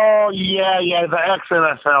 Oh yeah, the ex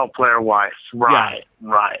NFL player wife. Right.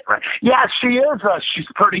 Yeah, she is. She's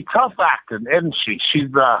pretty tough acting, isn't she? She's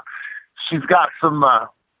got some.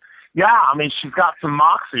 She's got some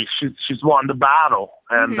moxie. She's wanting to battle,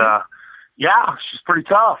 and yeah, she's pretty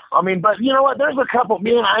tough. I mean, but you know what? There's a couple.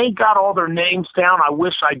 Man, I ain't got all their names down. I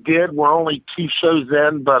wish I did. We're only 2 shows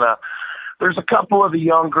in, but there's a couple of the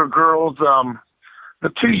younger girls. The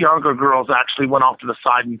 2 younger girls actually went off to the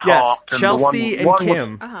side and talked. Yes, Chelsea and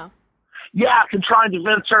Kim. Yeah, I can try and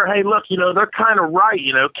convince her, hey, look, they're kind of right.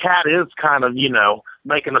 Kat is kind of,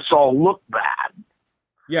 making us all look bad.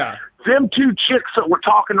 Yeah. Them 2 chicks that we're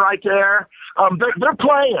talking right there, they're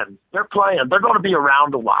playing. They're playing. They're going to be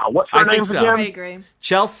around a while. What's their names again? I agree.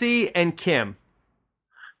 Chelsea and Kim.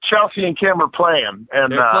 Chelsea and Kim are playing.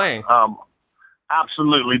 And, they're playing.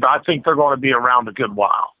 Absolutely, but I think they're going to be around a good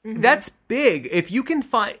while. That's big. If you can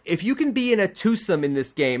be in a twosome in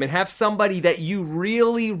this game and have somebody that you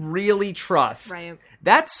really, really trust, right?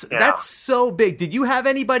 That's so big. Did you have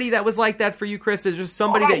anybody that was like that for you, Chris? Is just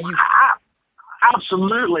somebody that you?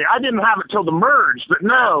 Absolutely. I didn't have it till the merge, but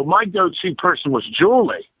no, my go-to person was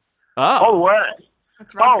Julie. Oh, all the way.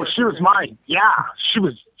 That's right. She was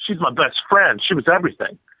she's my best friend. She was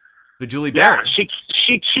everything. The Julie Barrett. Yeah,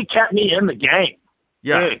 she kept me in the game.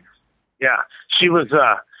 Yeah. Yeah. She was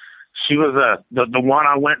the one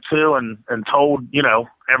I went to and told,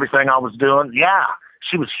 everything I was doing. Yeah.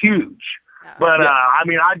 She was huge. Yeah. But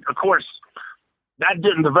of course that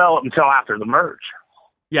didn't develop until after the merge.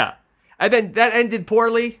 Yeah. And then that ended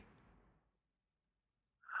poorly.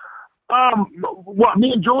 What,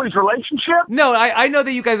 me and Julie's relationship? No, I know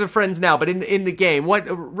that you guys are friends now, but in the game, what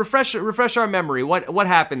refresh our memory. What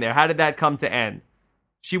happened there? How did that come to end?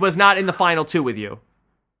 She was not in the final 2 with you.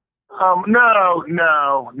 No.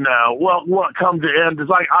 Well, what come to end is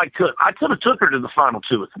I could have took her to the final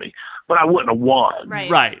 2 with me, but I wouldn't have won.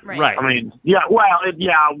 Right. I mean,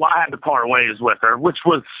 I had to part ways with her, which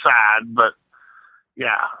was sad, but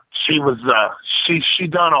yeah, she was she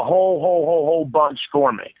done a whole bunch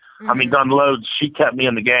for me. I mean, done loads. She kept me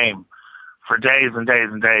in the game for days and days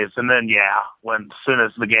and days. And then, as soon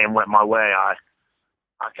as the game went my way, I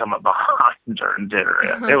come up behind her and did her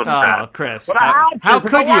in. It was bad. Oh, Chris. But how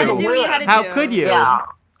could you? How could you? Yeah.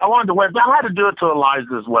 I wanted to win. But I had to do it to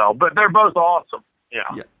Eliza as well. But they're both awesome.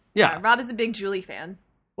 Yeah. Rob is a big Julie fan.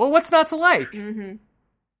 Well, what's not to like? Mm-hmm.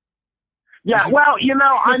 Yeah, well,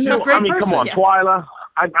 I knew. Come on, yes. Twyla.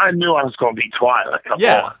 I knew I was going to be Twyla.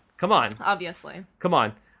 Come on. Obviously. Come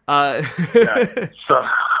on. So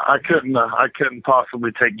I couldn't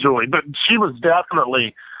possibly take Julie, but she was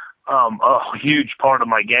definitely a huge part of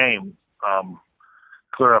my game.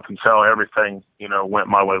 Clear up until everything went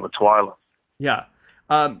my way with Twyla. Yeah.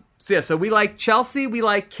 So we like Chelsea, we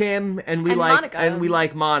like Kim, and we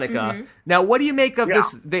like Monica. Mm-hmm. Now, what do you make of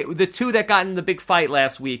this? The 2 that got in the big fight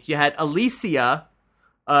last week. You had Alicia,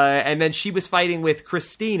 and then she was fighting with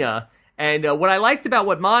Christina. And what I liked about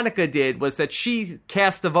what Monica did was that she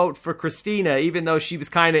cast a vote for Christina, even though she was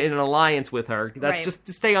kind of in an alliance with her. That's just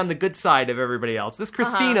to stay on the good side of everybody else. This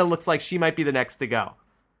Christina looks like she might be the next to go.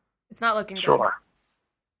 It's not looking good.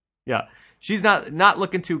 Yeah, she's not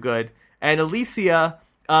looking too good. And Alicia,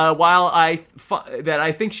 while I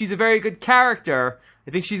think she's a very good character,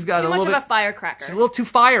 I think she's got too much of a firecracker. She's a little too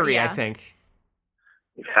fiery, I think.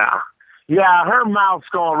 Yeah, her mouth's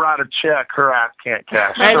gonna write a check. Her ass can't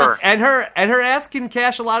cash. And her ass can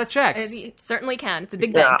cash a lot of checks. It certainly can. It's a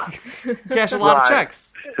big bank. Cash a lot of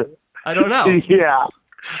checks. I don't know. Yeah,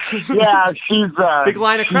 she's big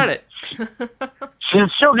line of credit.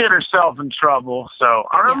 She'll get herself in trouble. So,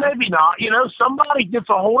 or maybe not. Somebody gets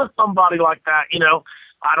a hold of somebody like that.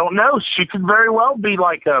 I don't know. She could very well be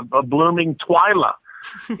like a blooming Twyla.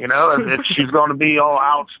 If she's going to be all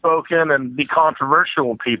outspoken and be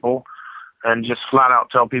controversial with people. And just flat out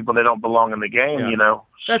tell people they don't belong in the game,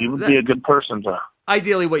 she would be a good person to.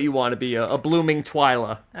 Ideally, what you want to be a blooming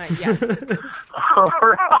Twyla. Yes.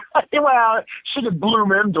 Well, she could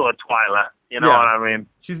bloom into a Twyla. You know what I mean?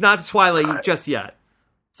 She's not a Twyla just yet.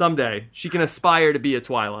 Someday she can aspire to be a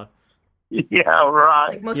Twyla. Yeah, right.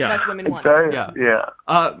 Like most of us women want to. Yeah.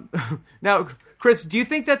 Now, Chris, do you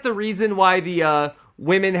think that the reason why the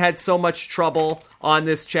women had so much trouble on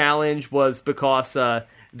this challenge was because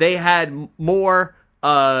they had more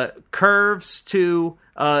curves to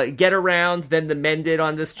get around than the men did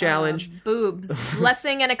on this challenge? Boobs.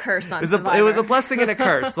 Blessing and a curse on Survivor. It was a blessing and a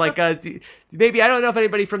curse. Like, maybe, I don't know if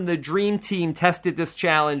anybody from the Dream Team tested this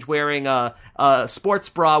challenge wearing a sports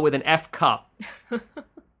bra with an F cup.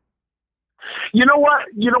 You know what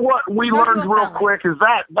we Those learned are real balance. quick is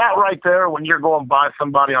that right there when you're going by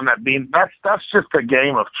somebody on that beam, that's just a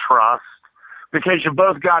game of trust. Because you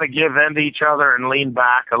both got to give in to each other and lean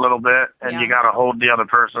back a little bit, and you got to hold the other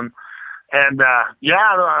person. And,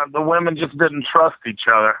 the women just didn't trust each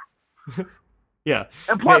other. Yeah.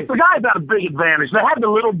 And plus, the guys had a big advantage. They had the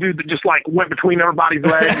little dude that just, like, went between everybody's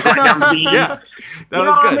legs right down the beam. Yeah. That you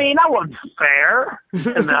know was what good. I mean? That wasn't fair,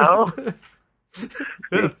 you know?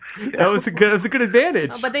 That was a good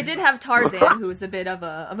advantage. Oh, but they did have Tarzan, who was a bit of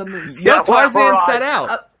a moose. Yeah, Tarzan well, set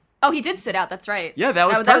out. Oh, he did sit out. That's right. Yeah, that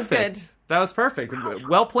was perfect. That was good. That was perfect.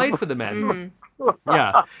 Well played for the men.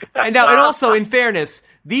 Yeah. And also, in fairness,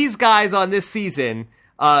 these guys on this season,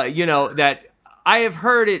 that I have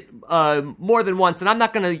heard it more than once, and I'm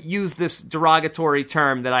not going to use this derogatory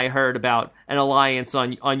term that I heard about an alliance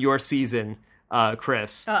on your season,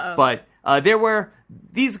 Chris. Uh-oh. But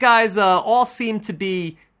these guys all seem to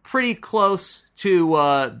be pretty close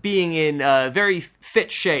to being in very fit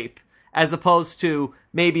shape, as opposed to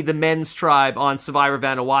maybe the men's tribe on Survivor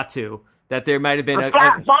Vanuatu. That there might have been The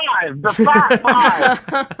Fat Five.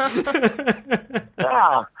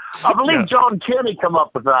 Yeah. I believe John Kenny come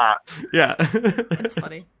up with that. Yeah. That's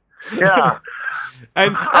funny. Yeah.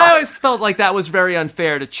 And I always felt like that was very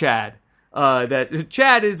unfair to Chad. That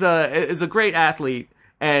Chad is a great athlete,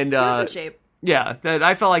 and He was in shape. Yeah, that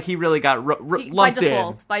I felt like he really got lumped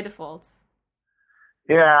By default.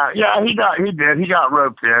 Yeah, he did. He got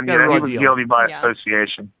roped in. Got a raw he was deal. guilty by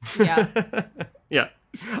association. Yeah. Yeah.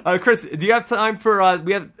 Chris, do you have time for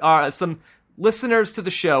we have some listeners to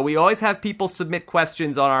the show? We always have people submit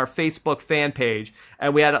questions on our Facebook fan page,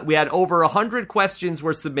 and we had over 100 questions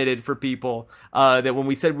were submitted for people that when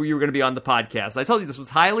we said we were going to be on the podcast. I told you this was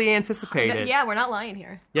highly anticipated. Yeah, we're not lying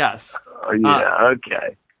here. Yes.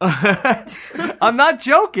 Okay. I'm not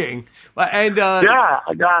joking. And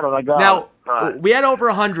I got it. now we had over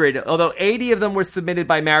 100, although 80 of them were submitted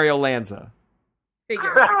by Mario Lanza.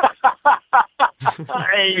 Figures.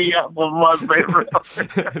 80 of them was favorite.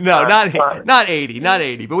 No, not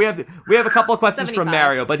 80, but we have a couple of questions 75. from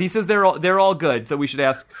Mario, but he says they're all good, so we should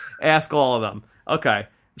ask all of them. Okay.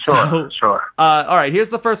 Sure. All right, here's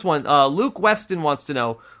the first one. Luke Weston wants to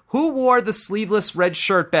know, who wore the sleeveless red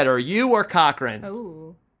shirt better, you or Cochran?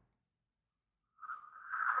 Oh.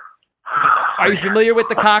 Are you familiar with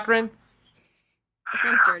the Cochran? That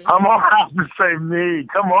sounds dirty. I'm gonna have to say me.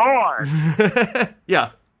 Come on.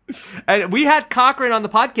 Yeah. And we had Cochran on the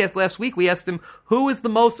podcast last week. We asked him, who is the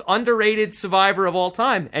most underrated survivor of all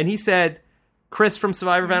time? And he said, Chris from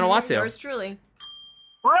Survivor Vanuatu. Yours truly.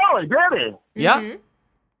 Really? Did he? Yeah. Mm-hmm.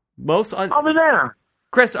 Most I'll be there.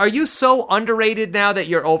 Chris, are you so underrated now that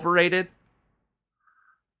you're overrated?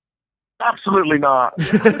 Absolutely not.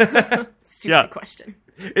 Stupid question.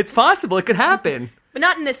 It's possible. It could happen. But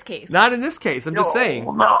not in this case. Not in this case. I'm just saying.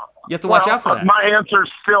 No. You have to watch out for that. My answer is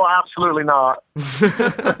still absolutely not.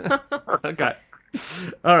 Okay.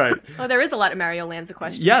 All right. Oh, there is a lot of Mario Lanza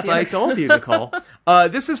questions. Yes, here. I told you, Nicole.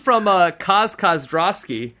 This is from Kaz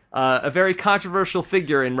Kozdrowski, a very controversial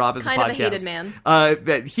figure in Rob as a podcast. Kind of a hated man.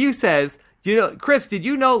 That he says, Chris, did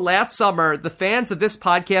you know last summer the fans of this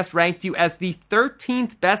podcast ranked you as the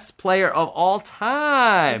 13th best player of all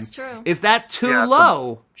time? That's true. Is that too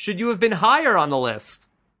low? Should you have been higher on the list?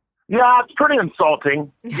 Yeah, it's pretty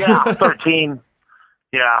insulting. Yeah, 13.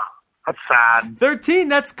 Yeah, that's sad. 13,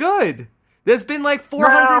 that's good. There's been like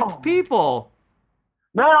 400 people.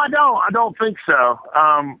 No, I don't think so.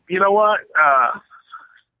 You know what?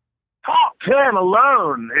 Top 10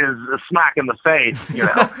 alone is a smack in the face, you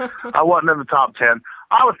know. I wasn't in the top 10.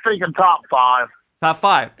 I was thinking top 5. Top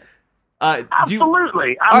 5.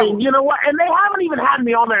 Absolutely. I mean, you know what? And they haven't even had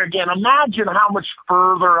me on there again. Imagine how much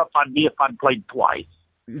further up I'd be if I'd played twice.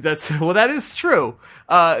 That is true.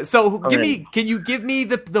 Can you give me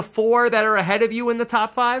the 4 that are ahead of you in the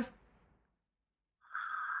top 5?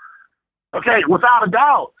 Okay, without a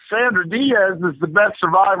doubt, Sandra Diaz is the best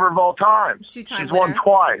survivor of all time. Two-time She's won winner.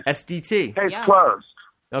 twice. SDT. Case closed.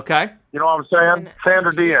 Okay. You know what I'm saying?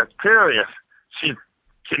 Sandra Diaz, period.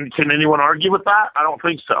 Can anyone argue with that? I don't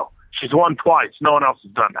think so. She's won twice. No one else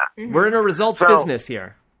has done that. Mm-hmm. We're in a results business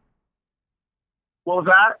here. What was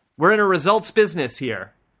that? We're in a results business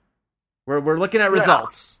here. We're looking at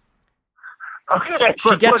results. Okay.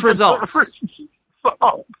 She gets results.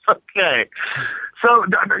 Okay. So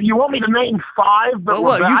you want me to name 5? But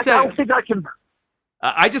well, you said, I don't think I can.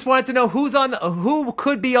 I just wanted to know who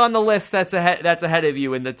could be on the list that's ahead of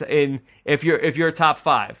you if you're top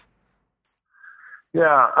 5.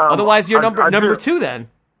 Yeah. Otherwise, you're number 2 then.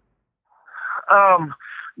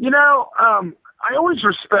 I always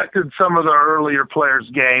respected some of the earlier players'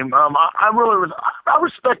 game. I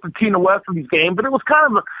respected Tina Wesson's game, but it was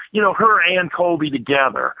kind of, her and Colby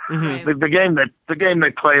together. Mm-hmm. The game they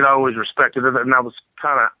played, I always respected it, and that was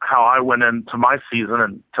kind of how I went into my season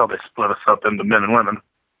until they split us up into men and women.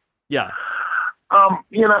 Yeah. I'll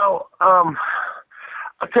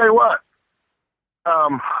tell you what.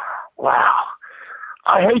 Wow.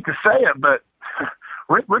 I hate to say it, but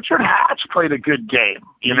Richard Hatch played a good game,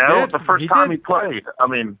 the first time he played. I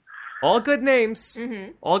mean, all good names.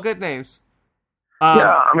 Mm-hmm. All good names. I'm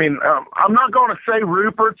not going to say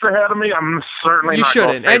Rupert's ahead of me. I'm certainly you not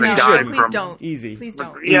shouldn't, going to and say you the guy shouldn't. Please don't. Easy. Please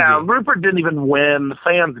don't. Yeah, Easy. Rupert didn't even win. The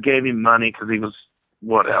fans gave him money because he was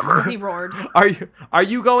whatever. He roared. Are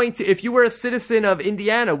you going to? If you were a citizen of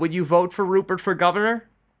Indiana, would you vote for Rupert for governor?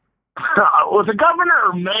 Was it governor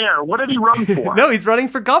or mayor? What did he run for? No, he's running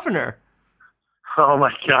for governor. Oh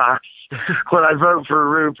my gosh! Would I vote for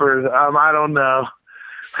Rupert? I don't know.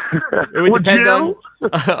 It would depend you?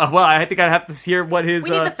 on. Well, I think I'd have to hear what his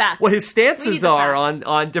We need the facts. what his stances are facts.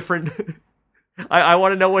 on different. I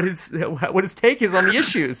want to know what his take is on the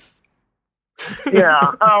issues. Yeah.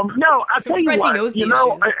 No, I tell you surprised he what. knows the issues.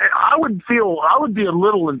 I would be a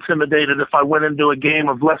little intimidated if I went into a game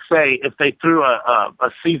of, let's say, if they threw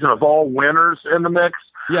a season of all winners in the mix.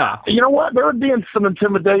 Yeah. You know what? There would be some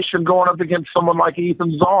intimidation going up against someone like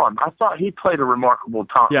Ethan Zahn. I thought he played a remarkable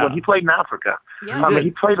time when he played in Africa. Yeah.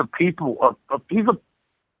 He played he's a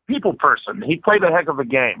people person. He played a heck of a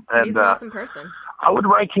game. And, he's an awesome person. I would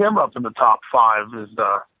rank him up in the top 5.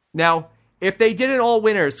 Now, if they did an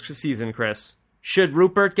all-winners season, Chris, should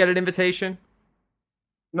Rupert get an invitation?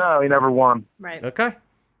 No, he never won. Right. Okay.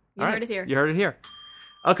 You heard it here. You heard it here.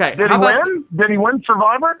 Okay. Did he win? Did he win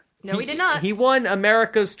Survivor? No, he did not. He won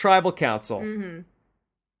America's Tribal Council. Mm-hmm.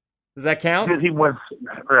 Does that count? Did he win?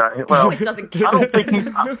 Well, It doesn't count. I don't think he...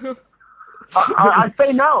 I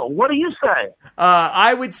say no. What do you say?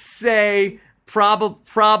 I would say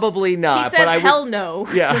probably not. He says but hell no.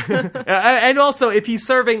 Yeah. And also, if he's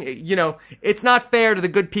serving, it's not fair to the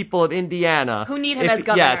good people of Indiana. Who need him as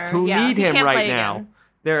governor. Yes, who need he him can't right play now.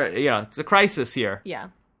 again. It's a crisis here. Yeah.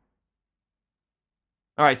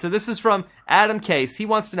 All right, so this is from Adam Case. He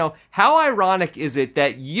wants to know, how ironic is it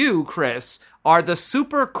that you, Chris, are the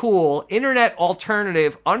super cool internet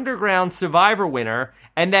alternative underground Survivor winner,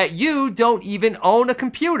 and that you don't even own a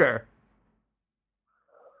computer?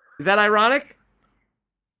 Is that ironic?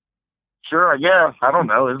 Sure, I guess. I don't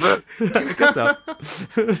know. Is it? I guess so.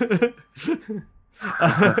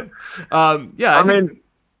 Yeah. I mean,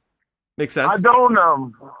 makes sense. I don't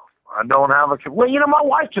have a. Well, my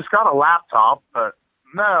wife just got a laptop, but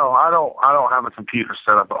no, I don't have a computer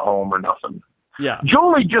set up at home or nothing. Yeah.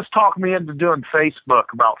 Julie just talked me into doing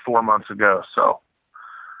Facebook about 4 months ago, so.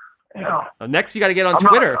 Yeah. Next, you got to get on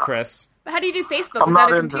Twitter, Chris. But how do you do Facebook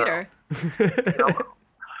without a computer?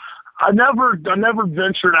 I never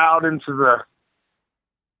ventured out into the.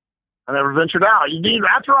 I never ventured out.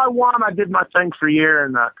 After I won, I did my thing for a year,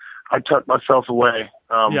 and I tucked myself away.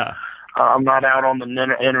 Yeah. I'm not out on the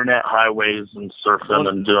internet highways and surfing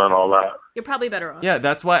and doing all that. You're probably better off. Yeah,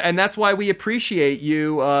 that's why we appreciate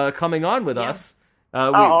you coming on with us.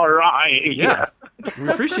 All right. Yeah. We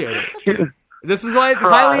appreciate it. This was why it's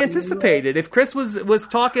highly anticipated. If Chris was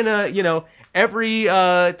talking to, every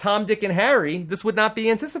Tom, Dick, and Harry, this would not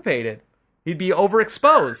be anticipated. He'd be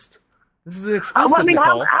overexposed. This is an exclusive,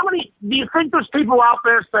 Nicole. How many do you think there's people out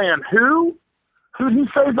there saying, who? Who'd he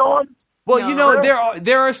say on? Well,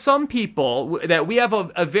 there are some people that we have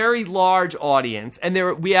a very large audience, and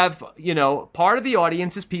we have, part of the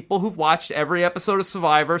audience is people who've watched every episode of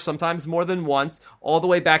Survivor, sometimes more than once, all the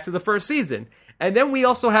way back to the first season. And then we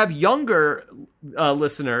also have younger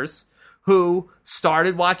listeners who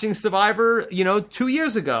started watching Survivor, 2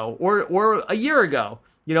 years ago or a year ago.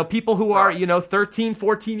 People who are, 13,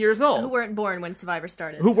 14 years old. Who weren't born when Survivor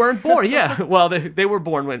started. Who weren't born, yeah. Well, they were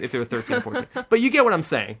born if they were 13 or 14. But you get what I'm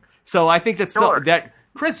saying. So I think that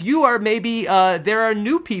Chris, you are maybe, there are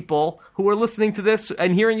new people who are listening to this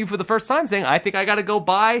and hearing you for the first time saying, I think I got to go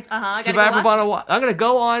buy Survivor Vanuatu. I'm going to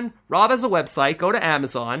go on, Rob has a website, go to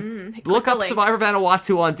Amazon, look up Survivor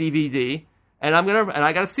Vanuatu on DVD, and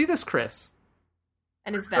I got to see this, Chris.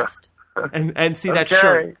 And his vest. and see that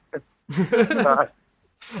shirt.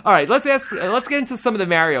 All right, let's get into some of the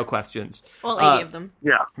Mario questions. Well, 80 of them.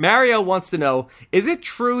 Yeah. Mario wants to know, is it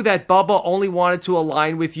true that Bubba only wanted to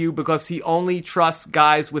align with you because he only trusts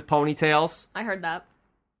guys with ponytails? I heard that.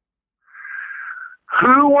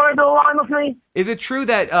 Who wanted to align with me? Is it true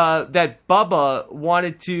that that Bubba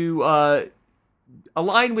wanted to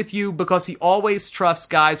align with you because he always trusts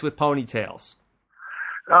guys with ponytails?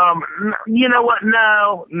 You know what?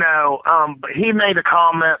 No. But he made a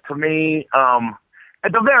comment to me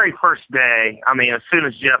at the very first day. I mean, as soon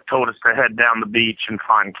as Jeff told us to head down the beach and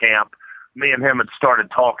find camp, me and him had started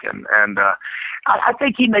talking, and I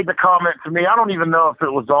think he made the comment to me. I don't even know if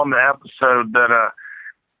it was on the episode that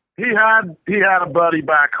he had a buddy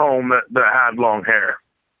back home that had long hair.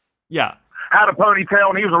 Yeah, had a ponytail,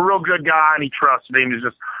 and he was a real good guy, and he trusted him. He was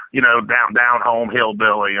just down home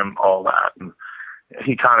hillbilly and all that, and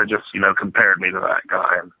he kind of just compared me to that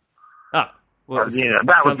guy. And, that was it.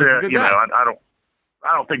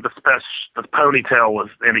 I don't think the ponytail was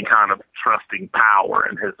any kind of trusting power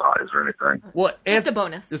in his eyes or anything. Well, just a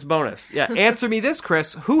bonus. Just a bonus. Yeah. Answer me this,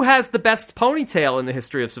 Chris. Who has the best ponytail in the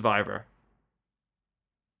history of Survivor?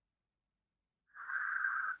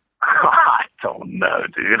 I don't know,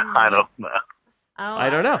 dude. I don't know. I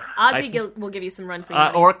don't know. Ozzy will give you some run for your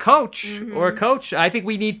money. Or a coach. Mm-hmm. Or a coach. I think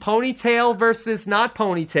we need ponytail versus not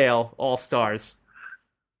ponytail all-stars.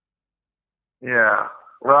 Yeah.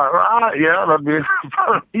 Right. Yeah, that'd be.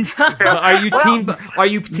 Are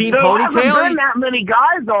you team ponytail? There haven't been that many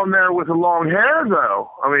guys on there with long hair,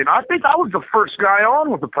 though. I mean, I think I was the first guy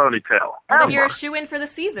on with a ponytail. Well, then you're a shoe-in for the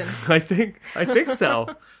season. I think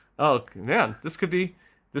so. Oh man, this could be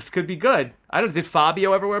good. Did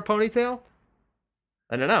Fabio ever wear a ponytail?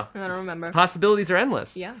 I don't know. I don't remember. Possibilities are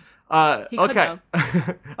endless. Yeah. Okay. All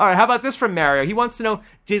right. How about this from Mario? He wants to know: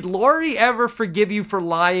 did Lori ever forgive you for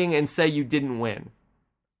lying and say you didn't win?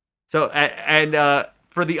 So, and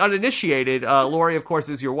for the uninitiated, Lori, of course,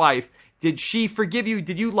 is your wife. Did she forgive you?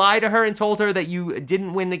 Did you lie to her and told her that you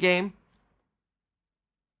didn't win the game?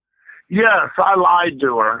 Yes, I lied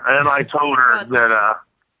to her, and I told her that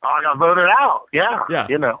I got voted out. Yeah.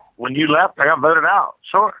 When you left, I got voted out.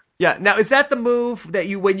 Sure. Yeah. Now, is that the move that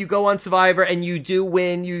when you go on Survivor and you do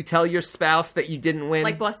win, you tell your spouse that you didn't win?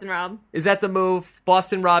 Like Boston Rob. Is that the move?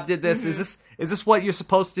 Boston Rob did this. Mm-hmm. Is this what you're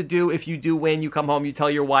supposed to do if you do win? You come home, you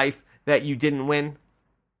tell your wife that you didn't win?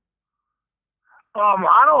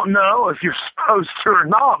 I don't know if you're supposed to or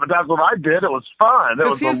not, but that's what I did. It was fun. It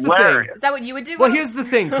was hilarious. Is that what you would do? Well, here's the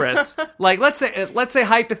thing, Chris. Like, let's say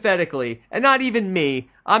hypothetically, and not even me.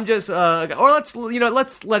 I'm just, or let's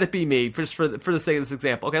let it be me for the sake of this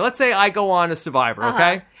example. Okay, let's say I go on a Survivor.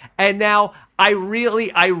 Okay, and now I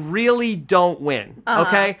really don't win.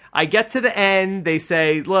 Okay, I get to the end. They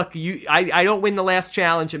say, look, I don't win the last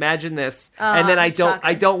challenge. Imagine this, and then I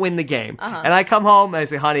don't win the game, and I come home and I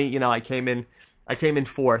say, honey, I came in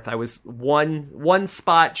fourth. I was one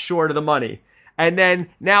spot short of the money. And then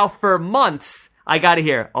now for months, I got to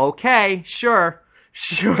hear, okay, sure,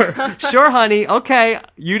 honey. Okay.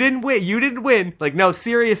 You didn't win. Like, no,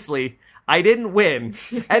 seriously, I didn't win.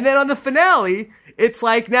 And then on the finale, it's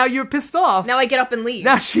like, now you're pissed off. Now I get up and leave.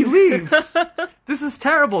 Now she leaves. This is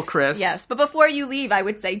terrible, Chris. Yes, but before you leave, I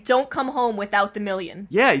would say, don't come home without the million.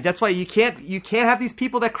 Yeah, that's why you can't have these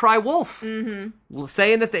people that cry wolf,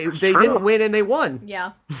 saying that they didn't win and they won.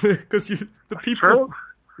 Yeah, because the people.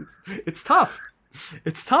 It's tough.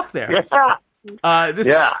 It's tough there.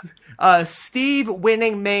 Yeah. Steve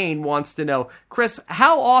Winning Maine wants to know, Chris,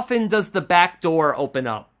 how often does the back door open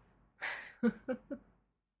up?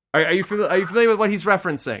 Are you familiar with what he's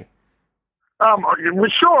referencing? Well,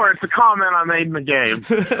 sure. It's a comment I made in the game.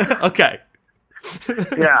 Okay.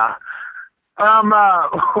 Yeah.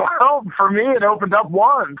 Well, for me, it opened up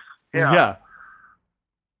once. Yeah.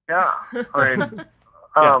 I mean,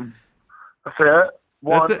 that's it.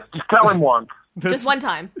 Once. That's it. Just tell him once. Just one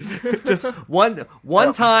time. Just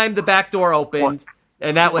one time the back door opened,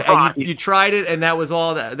 and that was, and you tried it, and that was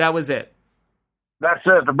all. That was it. That's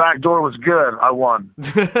it. The back door was good. I won.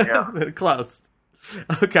 Yeah. Close.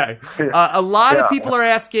 Okay. A lot of people are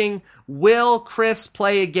asking, will Chris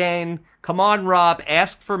play again? Come on, Rob.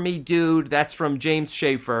 Ask for me, dude. That's from James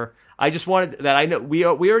Schaefer. I just wanted that. I know we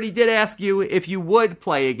already did ask you if you would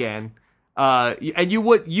play again, and you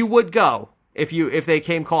would go if they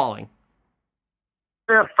came calling.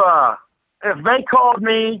 If they called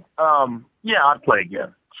me, I'd play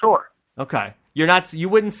again. Sure. Okay. You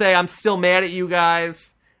wouldn't say, I'm still mad at you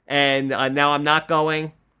guys, and now I'm not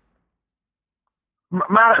going?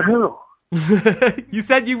 Mad at who? You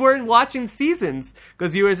said you weren't watching seasons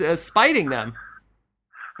because you were spiting them.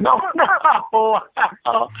 No.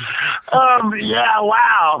 Yeah,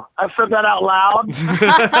 wow. I said that out loud.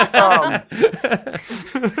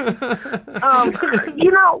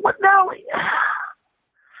 What now?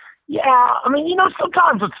 Yeah, I mean,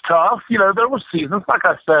 sometimes it's tough. There were seasons, like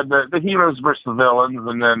I said, the heroes versus the villains,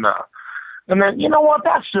 and then you know what?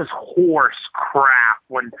 That's just horse crap.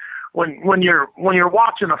 When you're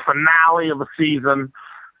watching a finale of a season,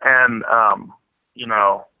 and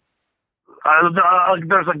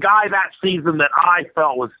There's a guy that season that I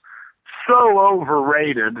felt was so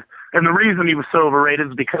overrated, and the reason he was so overrated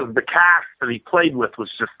is because the cast that he played with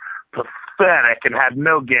was just pathetic and had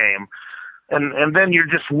no game. And then you're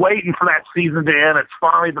just waiting for that season to end. It's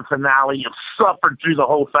finally the finale. You've suffered through the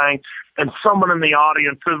whole thing. And someone in the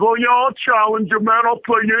audience says, well, I'll challenge you, man. I'll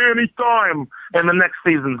play you anytime. And the next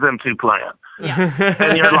season's them two playing. Yeah.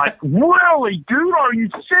 And you're like, really, dude? Are you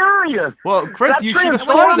serious? Well, Chris, you should have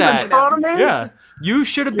thought of that. Yeah. You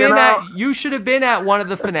should have been at one of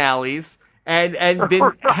the finales and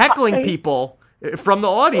been heckling people from the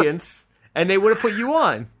audience, and they would have put you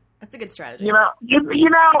on. That's a good strategy. You know,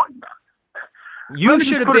 you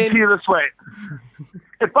should have been. Put it to you this way: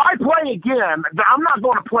 if I play again, I'm not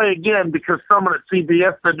going to play again because someone at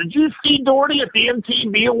CBS said, "Did you see Daugherty at the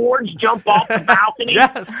MTV Awards jump off the balcony?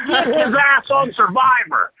 Yes, get his ass on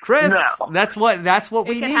Survivor." Chris, no. that's what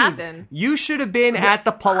we need. Happen. You should have been at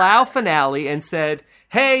the Palau finale and said,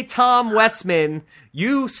 "Hey, Tom Westman,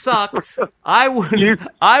 you sucked. I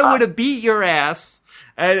would have beat your ass."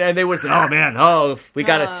 And they would say, "Oh man, we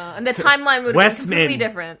got to." And the timeline would have been completely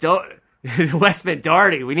different. Westman,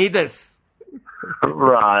 Daugherty, we need this.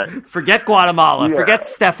 Right. Forget Guatemala. Yeah. Forget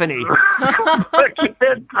Stephanie.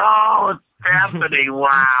 Stephanie,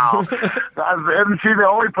 wow. Isn't she the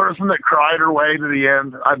only person that cried her way to the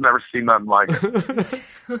end? I've never seen nothing like it.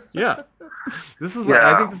 Yeah.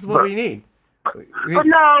 I think this is what we need. But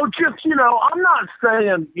no, just, I'm not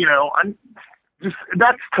saying,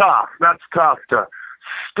 that's tough. That's tough to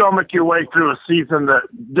stomach your way through a season that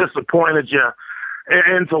disappointed you.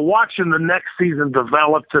 And to watching the next season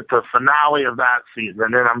develop to the finale of that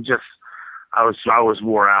season, and I was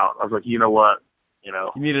wore out. I was like, you know what, you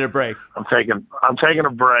needed a break. I'm taking a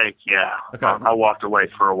break. Yeah. Okay. I walked away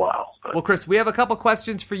for a while. But. Well, Chris, we have a couple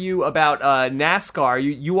questions for you about NASCAR.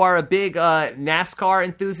 You are a big NASCAR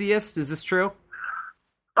enthusiast. Is this true?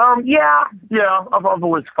 Yeah. I've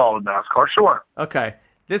always followed NASCAR. Sure. Okay.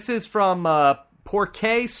 This is from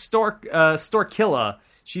Porquet Storkilla.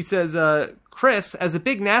 She says, Chris, as a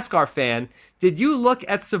big NASCAR fan, did you look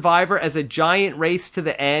at Survivor as a giant race to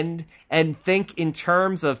the end and think in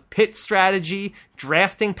terms of pit strategy,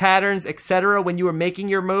 drafting patterns, etc. when you were making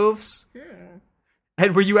your moves?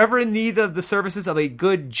 And were you ever in need of the services of a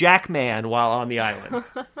good jackman while on the island?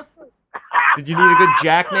 Did you need a good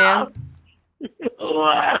jackman?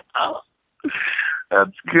 Wow.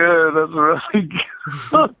 That's good. That's really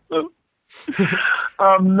good.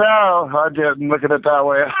 No, I didn't look at it that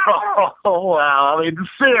way. Oh, wow. I mean,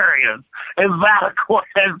 serious. Is that a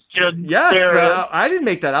question? Yes, I didn't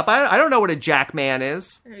make that up. I don't know what a jackman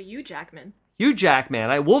is. Hugh Jackman. Hugh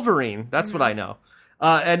Jackman. Wolverine. That's what I know.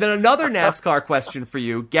 And then another NASCAR question for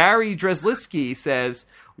you. Gary Dreslisky says,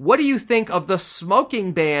 what do you think of the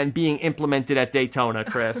smoking ban being implemented at Daytona,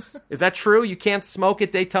 Chris? Is that true? You can't smoke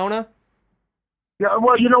at Daytona? Yeah,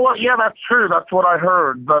 well, you know what? Yeah, that's true. That's what I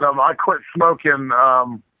heard. But I quit smoking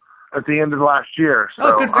at the end of last year.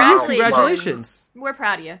 So good for you. Congratulations. We're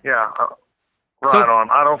proud of you. Yeah, on.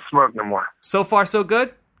 I don't smoke no more. So far, so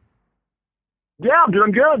good? Yeah, I'm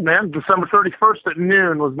doing good, man. December 31st at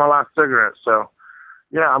noon was my last cigarette. So,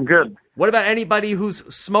 yeah, I'm good. What about anybody who's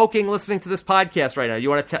smoking listening to this podcast right now?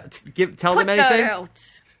 You want to tell them anything? That out.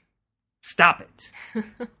 Stop it.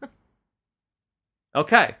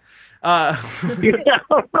 Okay. No.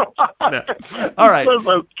 All right.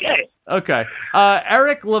 Okay.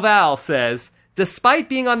 Eric Laval says, despite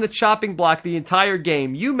being on the chopping block the entire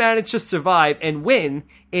game, you managed to survive and win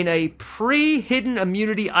in a pre-hidden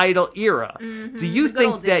immunity idol era. Mm-hmm. Do you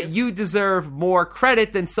think that you deserve more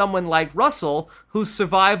credit than someone like Russell, whose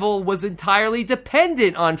survival was entirely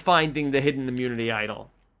dependent on finding the hidden immunity idol?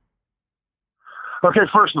 Okay,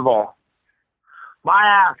 first of all, my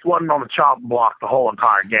ass wasn't on the chopping block the whole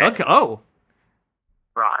entire game. Okay. Oh.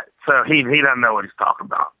 Right. So he doesn't know what he's talking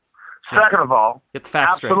about. Second of all, get the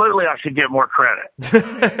facts absolutely straight. I should get more credit.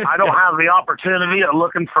 I don't have the opportunity of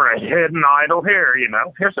looking for a hidden idol here,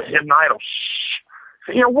 Here's a hidden idol.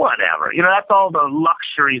 Shh. Whatever. That's all the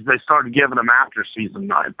luxuries they started giving him after season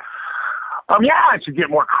 9. Yeah, I should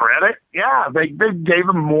get more credit. Yeah, they gave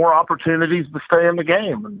him more opportunities to stay in the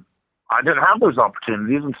game. And I didn't have those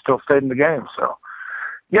opportunities and still stayed in the game, so...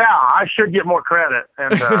 Yeah, I should get more credit.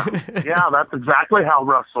 And, yeah, that's exactly how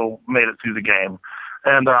Russell made it through the game.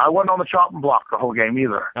 And I wasn't on the chopping block the whole game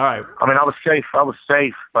either. All right. I mean, I was safe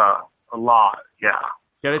a lot, yeah.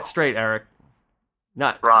 Get it straight, Eric.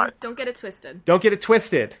 Not right. Don't get it twisted. Don't get it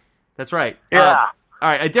twisted. That's right. Yeah. All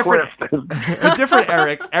right, a different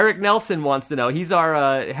Eric. Eric Nelson wants to know. He's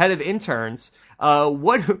our head of interns.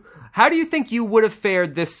 How do you think you would have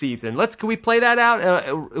fared this season? Can we play that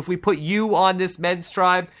out? If we put you on this men's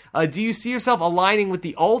tribe, do you see yourself aligning with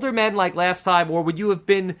the older men like last time, or would you have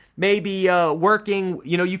been maybe working?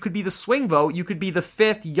 You know, you could be the swing vote. You could be the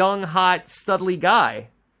fifth young, hot, studly guy.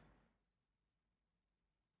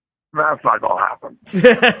 That's not gonna happen.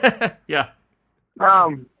 Yeah.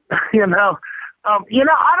 I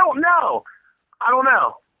don't know.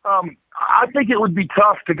 I think it would be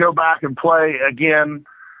tough to go back and play again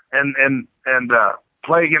and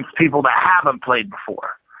play against people that haven't played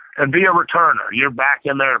before and be a returner. You're back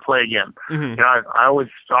in there to play again. Mm-hmm. You know, I always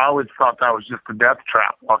thought that was just a death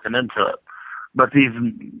trap walking into it. But these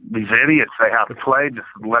idiots, they have to play. Just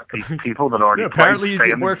let these people that already played apparently stay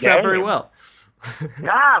it in the works game. out very well.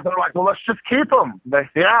 Yeah, they're like, well, let's just keep them.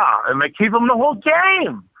 And they keep them the whole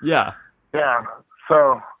game. Yeah. Yeah.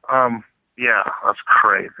 So, that's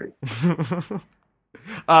crazy.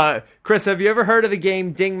 Chris, have you ever heard of the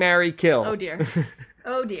game Ding, Marry, Kill? Oh dear.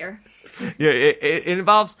 Oh dear. Yeah, it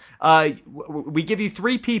involves. We give you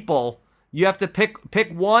three people. You have to pick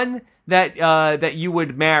one that you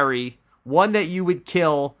would marry, one that you would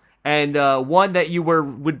kill, and one that you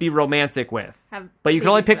would be romantic with. But you can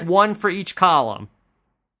only pick one for each column.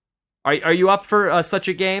 Are you up for such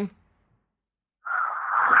a game?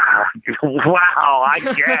 Wow, I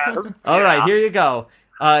guess. All right, here you go.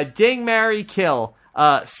 Ding, Marry, Kill.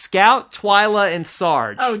 Scout, Twyla, and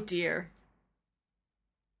Sarge. Oh dear.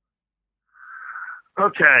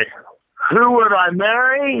 Okay. Who would I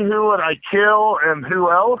marry? Who would I kill? And who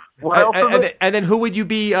else? What else is it? And then who would you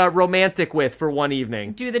be romantic with for one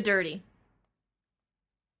evening? Do the dirty.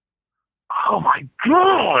 Oh my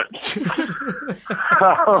God! We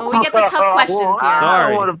get the tough questions here. Sorry. I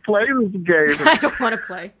don't want to play this game. I don't want to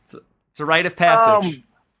play. It's a rite of passage.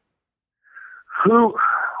 Who?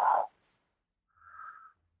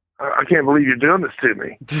 I can't believe you're doing this to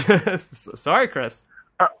me. Sorry, Chris.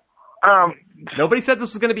 Nobody said this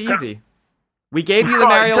was going to be easy. We gave you the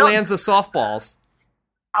Mario Lanza softballs.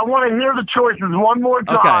 I want to hear the choices one more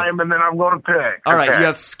time, and then I'm going to pick. All right, you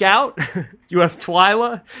have Scout, you have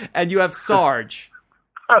Twyla, and you have Sarge.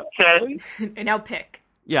 Okay. And now pick.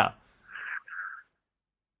 Yeah.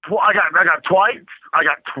 I got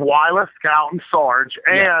Twyla, Scout, and Sarge,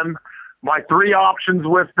 and my three options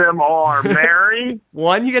with them are marry.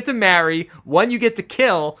 One you get to marry, one you get to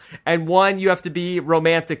kill, and one you have to be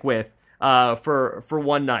romantic with for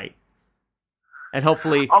one night. And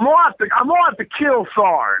hopefully, I'm gonna have to kill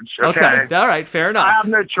Sarge. Okay. All right. Fair enough. I have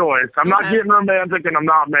no choice. I'm not getting romantic, and I'm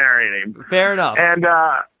not marrying him. Fair enough. And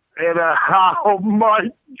oh my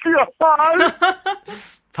God,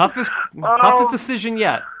 toughest decision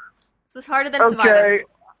yet. This is harder than Survivor. Okay,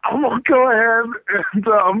 I'm gonna go ahead and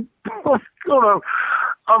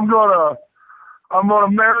I'm gonna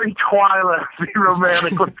marry Twyla and be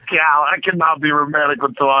romantic with Scout. I cannot be romantic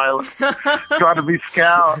with Twyla. It's got to be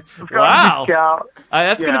Scout. Wow. Be Scout.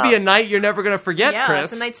 That's going to be a night you're never going to forget, Chris. Yeah,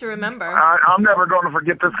 it's a night to remember. I'm never going to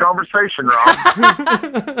forget this conversation,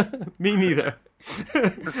 Rob. Me neither.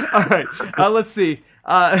 All right. Let's see.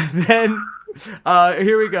 Then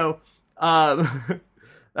here we go.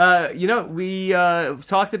 We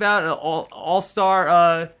talked about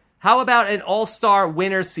all-star. How about an all-star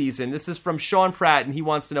winner season? This is from Sean Pratt, and he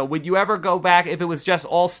wants to know, would you ever go back if it was just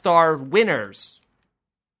all-star winners?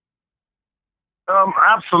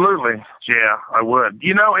 Absolutely. Yeah, I would.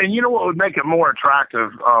 You know what would make it more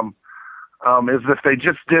attractive is if they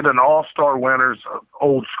just did an all-star winners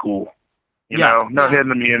old school. You know, no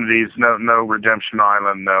hidden immunities, no Redemption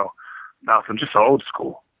Island, no nothing, just old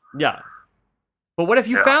school. Yeah. But what if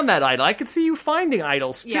you found that idol? I could see you finding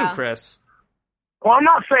idols too, Chris. Well, I'm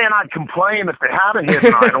not saying I'd complain if they had a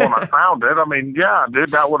hidden idol and I found it. I mean, yeah, dude,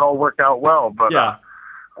 that would all work out well. But it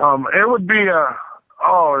would be it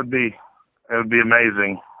would be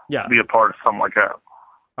amazing. Yeah, to be a part of something like that.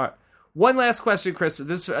 All right. One last question, Chris.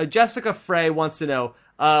 This Jessica Frey wants to know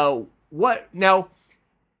what now.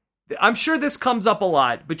 I'm sure this comes up a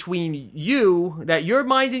lot between you that you're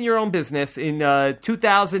minding your own business in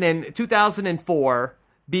 2004,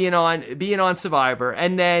 being on Survivor,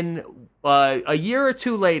 and then. A year or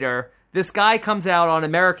two later, this guy comes out on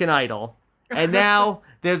American Idol, and now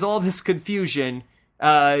there's all this confusion.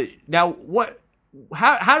 Now,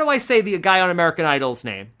 how do I say the guy on American Idol's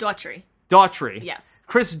name? Daugherty. Daugherty. Yes.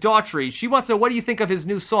 Chris Daugherty. She wants to know, what do you think of his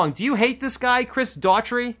new song? Do you hate this guy, Chris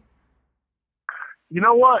Daugherty? You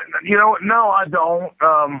know what? No, I don't.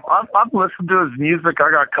 I've listened to his music.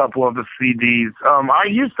 I got a couple of his CDs. I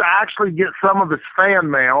used to actually get some of his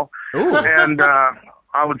fan mail. Ooh. And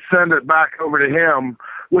I would send it back over to him,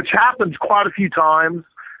 which happens quite a few times.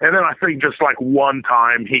 And then I think just like one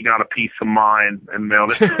time he got a piece of mine and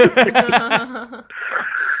mailed it.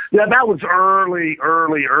 Yeah, that was early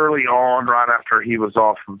on, right after he was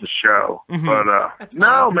off of the show. Mm-hmm. But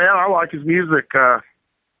no, man, I like his music.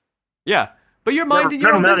 Yeah, but you're minding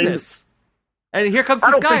your own business. And here comes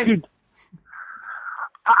this guy.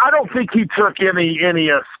 I don't think he took any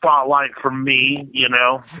spotlight from me, you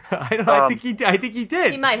know. I think he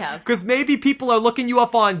did. He might have. Because maybe people are looking you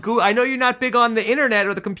up on Google. I know you're not big on the internet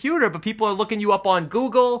or the computer, but people are looking you up on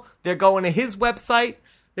Google. They're going to his website.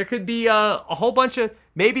 There could be a whole bunch of...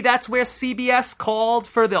 Maybe that's where CBS called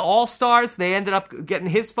for the All-Stars. They ended up getting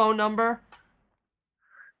his phone number.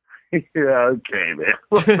 Yeah, okay, man.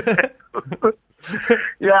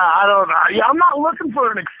 Yeah, I don't know. Yeah, I'm not looking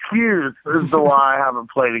for an excuse as to why I haven't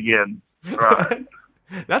played again. Right.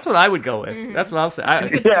 That's what I would go with. Mm-hmm. That's what I'll say.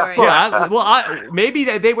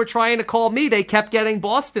 Maybe they were trying to call me. They kept getting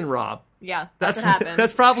Boston Rob. Yeah, that's what happened.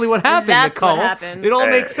 That's probably what happened, that's Nicole. What happened. It all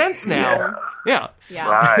makes sense now. Yeah.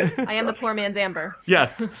 Right. I am the poor man's Amber.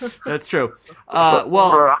 Yes, that's true.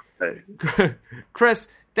 Chris,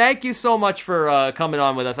 thank you so much for coming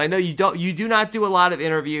on with us. I know you do not do a lot of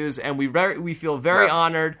interviews, and we feel very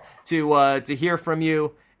honored to hear from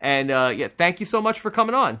you. And thank you so much for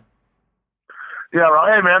coming on. Yeah,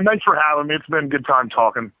 right. Hey, man, thanks for having me. It's been a good time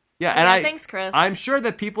talking. Yeah, and thanks, Chris. I'm sure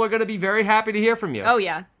that people are going to be very happy to hear from you. Oh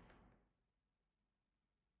yeah.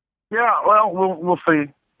 Yeah, well, we'll see.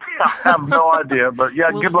 I have no idea, but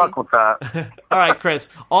good luck with that. All right, Chris.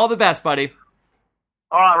 All the best, buddy.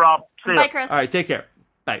 All right, Rob. See you. Bye, Chris. All right, take care.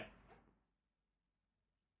 Bye.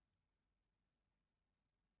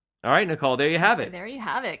 All right, Nicole, there you have it. There you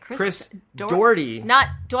have it. Chris Daugherty. Not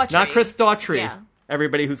Daugherty. Not Chris Daugherty. Yeah.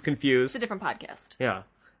 Everybody who's confused. It's a different podcast. Yeah.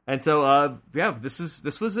 And so,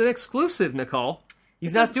 this was an exclusive, Nicole.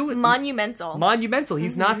 He's not doing... Monumental.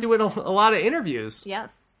 He's not doing a lot of interviews.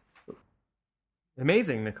 Yes.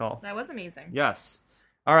 Amazing, Nicole. That was amazing. Yes.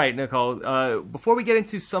 All right, Nicole, before we get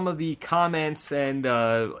into some of the comments and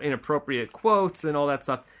inappropriate quotes and all that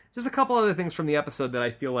stuff, there's a couple other things from the episode that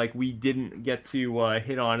I feel like we didn't get to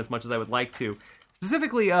hit on as much as I would like to.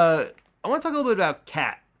 Specifically, I want to talk a little bit about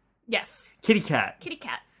Kat. Yes. Kitty Kat.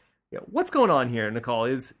 Yeah, what's going on here, Nicole?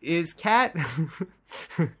 Is Kat...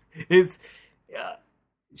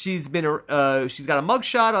 She's got a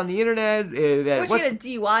mugshot on the internet. Was she had a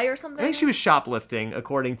DUI or something? I think she was shoplifting,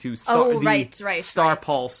 according to Star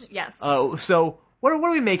Pulse. Yes. So what are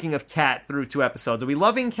we making of Kat through 2 episodes? Are we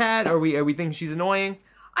loving Kat? Are we thinking she's annoying?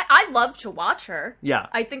 I love to watch her. Yeah.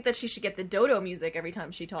 I think that she should get the dodo music every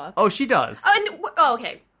time she talks. Oh, she does.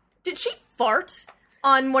 Okay. Did she fart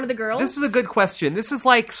on one of the girls? This is a good question. This is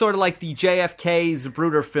sort of like the JFK's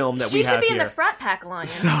Zapruder film that we have here. She should be in the Frat Pack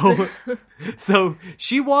Alliance. So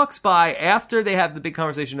she walks by after they have the big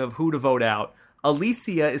conversation of who to vote out.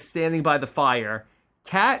 Alicia is standing by the fire.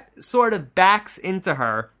 Kat sort of backs into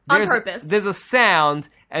her. On purpose. There's a sound,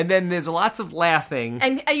 and then there's lots of laughing.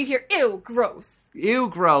 And you hear, ew, gross. Ew,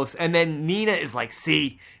 gross. And then Nina is like,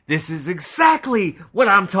 see, this is exactly what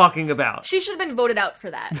I'm talking about. She should have been voted out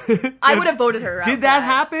for that. I would have voted her out. Did that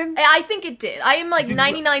happen? I think it did. I am 99%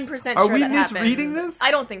 sure that happened. Are we misreading this?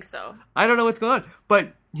 I don't think so. I don't know what's going on.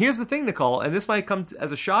 But here's the thing, Nicole, and this might come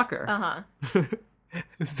as a shocker. Uh-huh.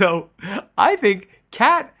 So I think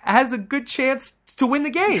Kat has a good chance to win the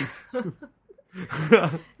game.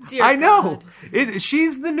 Dear I know. God.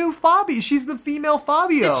 She's the new Fabio. She's the female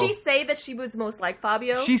Fabio. Did she say that she was most like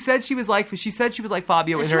Fabio? She said she was like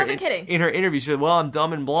Fabio and in she wasn't kidding. In her interview. She said, "Well, I'm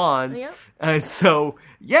dumb and blonde." Yep. And so,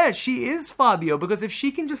 yeah, she is Fabio because if she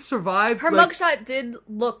can just survive, her mugshot did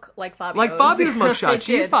look like Fabio's. Like Fabio's mugshot.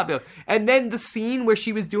 She is Fabio. And then the scene where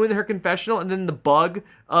she was doing her confessional, and then the bug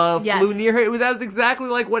flew near her. That was exactly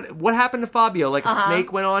like what happened to Fabio. Like a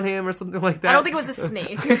snake went on him or something like that. I don't think it was a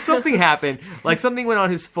snake. Something happened. Like something went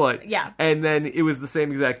on his foot. Yeah. And then it was the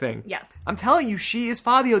same exact thing. Yes. I'm telling you, she is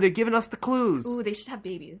Fabio. They're giving us the clues. Ooh, they should have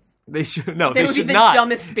babies. They should. No, they should would be the not.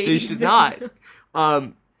 dumbest babies. They should not.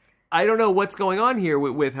 I don't know what's going on here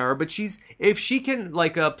with her, but if she can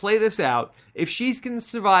play this out, if she can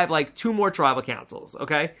survive 2 more tribal councils,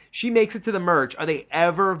 okay, she makes it to the merge. Are they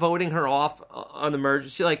ever voting her off on the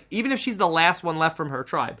merge? She, even if she's the last one left from her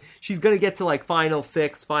tribe, she's gonna get to final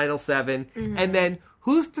 6, final 7, and then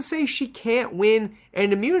who's to say she can't win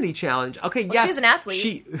an immunity challenge? Okay, well, yes. She's an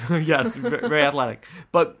athlete. Yes, very athletic.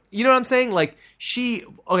 But you know what I'm saying? Like, she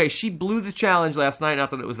blew the challenge last night. Not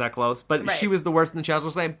that it was that close, but right. She was the worst in the challenge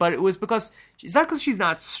last night. But it was because, it's not because she's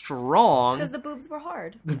not strong. It's because the boobs were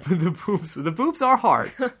hard. The boobs are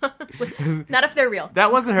hard. Not if they're real.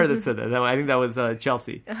 That wasn't her that said that. I think that was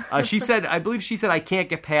Chelsea. I believe she said, I can't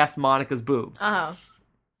get past Monica's boobs. Oh.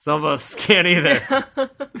 Some of us can't either.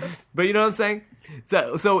 But you know what I'm saying?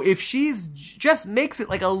 So if she's just makes it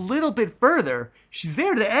like a little bit further, she's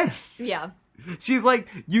there to the end. Yeah. She's like,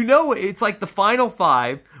 it's like the final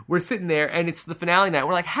 5. We're sitting there, and it's the finale night.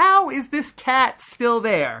 We're like, how is this cat still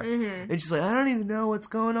there? Mm-hmm. And she's like, I don't even know what's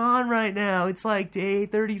going on right now. It's like day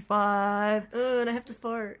 35. And I have to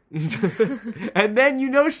fart. And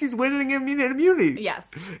then she's winning immunity. Yes.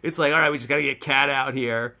 It's like, all right, we just got to get Kat out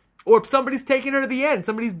here. Or somebody's taking her to the end.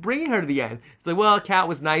 Somebody's bringing her to the end. It's like, well, Kat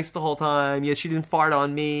was nice the whole time. Yeah, she didn't fart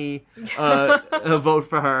on me. Vote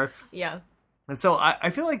for her. Yeah. And so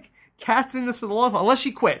I feel like Kat's in this for the long haul, unless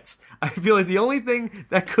she quits. I feel like the only thing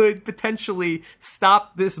that could potentially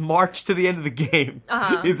stop this march to the end of the game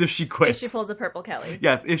is if she quits. If she pulls a Purple Kelly.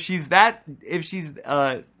 Yes, if she's that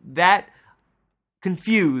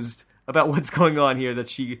confused about what's going on here that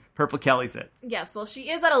she Purple Kelly's it. Yes, well, she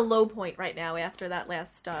is at a low point right now after that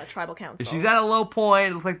last tribal council. She's at a low point.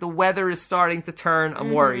 It looks like the weather is starting to turn.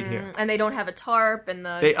 I'm worried here. And they don't have a tarp, and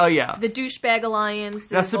the douchebag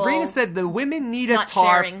alliance. Now, Sabrina said the women need a tarp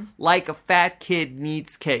sharing. Like a fat kid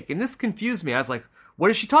needs cake. And this confused me. I was like,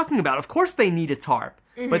 what is she talking about? Of course they need a tarp.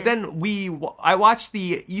 Mm-hmm. But then I watched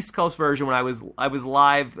the East Coast version when I was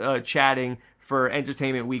live chatting for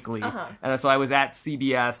Entertainment Weekly. And so I was at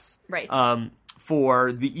CBS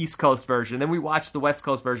for the East Coast version. Then we watched the West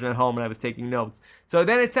Coast version at home, and I was taking notes. So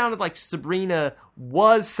then it sounded like Sabrina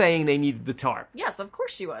was saying they needed the tarp. Yes, of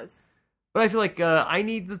course she was. But I feel like I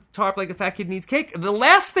need the tarp like a fat kid needs cake. The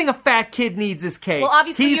last thing a fat kid needs is cake. Well,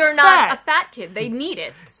 obviously you're not a fat kid. They need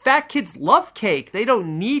it. Fat kids love cake. They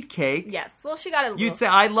don't need cake. Yes. Well, she got it. You'd say,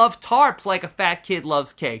 I love tarps like a fat kid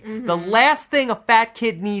loves cake. Mm-hmm. The last thing a fat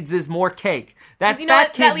kid needs is more cake. That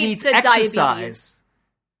fat kid needs exercise.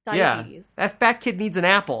 Diabetes. Yeah. That fat kid needs an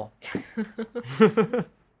apple.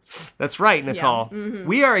 That's right, Nicole. Yeah. Mm-hmm.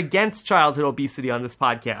 We are against childhood obesity on this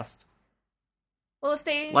podcast. Well, if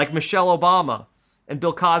they... Like Michelle Obama and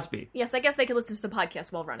Bill Cosby. Yes, I guess they could listen to the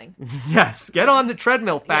podcast while running. Yes, get on the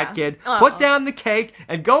treadmill, fat kid. Put down the cake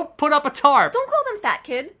and go put up a tarp. Don't call them fat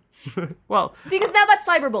kid. Well... Because now that's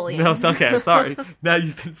cyberbullying. No, it's okay. Sorry. Now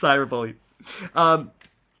you've been cyberbullied.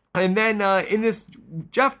 And then in this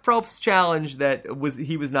Jeff Probst challenge that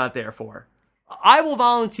he was not there for. I will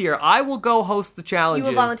volunteer. I will go host the challenges.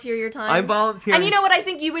 You will volunteer your time? I'm volunteering. And you know what? I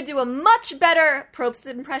think you would do a much better Probst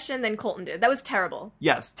impression than Colton did. That was terrible.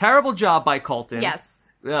 Yes. Terrible job by Colton. Yes.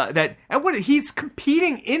 He's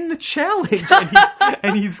competing in the challenge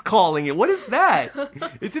and he's calling it. What is that?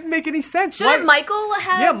 It didn't make any sense. Shouldn't Michael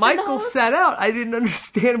have? Yeah, Michael sat out. I didn't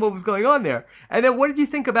understand what was going on there. And then what did you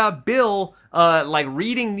think about Bill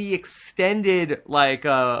reading the extended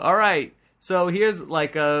all right, so here's he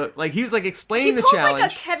was explaining the challenge. He pulled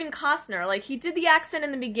like a Kevin Costner. He did the accent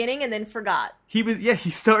in the beginning and then forgot.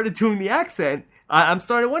 He started doing the accent. I'm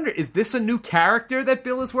starting to wonder, is this a new character that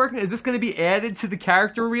Bill is working? Is this going to be added to the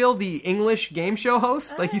character reel, the English game show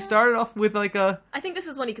host? He started off with I think this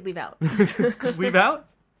is one he could leave out. Leave out?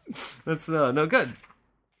 That's no good.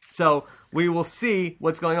 So we will see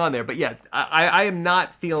what's going on there. But yeah, I am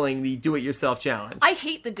not feeling the do-it-yourself challenge. I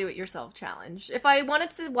hate the do-it-yourself challenge. If I wanted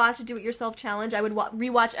to watch a do-it-yourself challenge, I would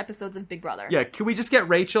rewatch episodes of Big Brother. Yeah, can we just get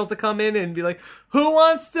Rachel to come in and be like, who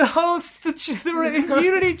wants to host the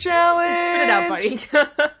immunity challenge? Spit it out,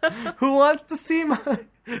 buddy. Who wants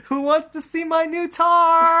to see my new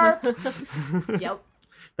tarp? Yep.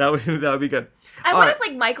 That would be good. And what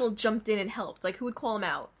if Michael jumped in and helped? Who would call him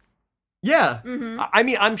out? Yeah. Mm-hmm. I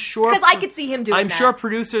mean, I'm sure... Because I could see him doing that. I'm sure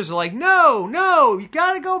producers are like, no, you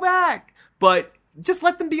gotta go back. But just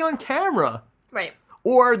let them be on camera. Right.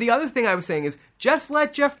 Or the other thing I was saying is, just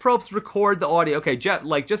let Jeff Probst record the audio. Okay,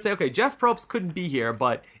 just say, okay, Jeff Probst couldn't be here,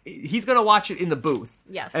 but he's gonna watch it in the booth.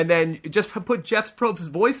 Yes. And then just put Jeff Probst's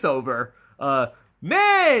voiceover,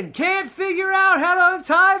 men can't figure out how to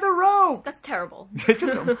untie the rope. That's terrible.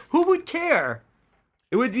 Who would care?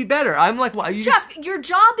 It would be better. I'm like, well, Jeff, your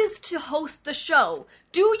job is to host the show.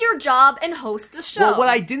 Do your job and host the show. Well, what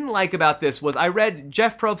I didn't like about this was I read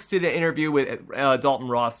Jeff Probst did an interview with Dalton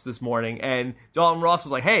Ross this morning, and Dalton Ross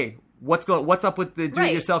was like, hey, what's up with the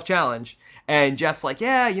do-it-yourself challenge? And Jeff's like,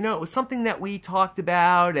 yeah, it was something that we talked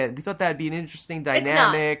about, and we thought that'd be an interesting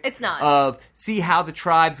dynamic. It's not. Of see how the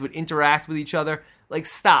tribes would interact with each other. Like,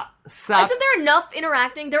 stop. Isn't there enough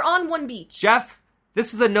interacting? They're on one beach. Jeff,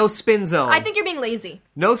 this is a no spin zone. I think you're being lazy.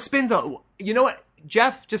 No spin zone. You know what?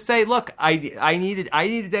 Jeff, just say, look, I need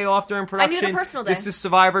a day off during production. I need a personal day. This is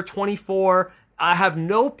Survivor 24. I have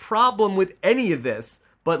no problem with any of this.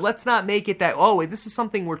 But let's not make it that, this is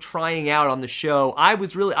something we're trying out on the show. I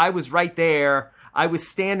was right there. I was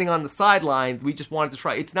standing on the sidelines. We just wanted to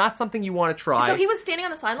try. It's not something you want to try. So he was standing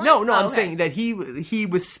on the sidelines? No, I'm saying that he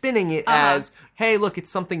was spinning it as, hey, look,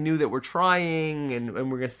 it's something new that we're trying, and we're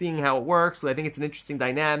going to seeing how it works. So I think it's an interesting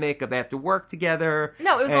dynamic of they have to work together.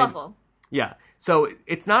 No, it was awful. Yeah. So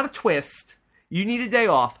it's not a twist. You need a day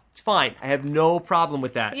off. It's fine. I have no problem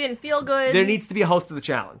with that. You didn't feel good. There needs to be a host of the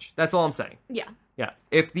challenge. That's all I'm saying. Yeah. Yeah.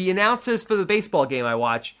 If the announcers for the baseball game I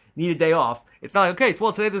watch need a day off, it's not like, okay,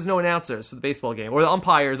 well, today there's no announcers for the baseball game. Or the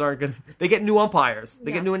umpires aren't going to... They get new umpires.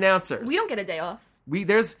 They get new announcers. We don't get a day off.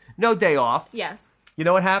 There's no day off. Yes. You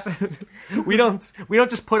know what happens? we don't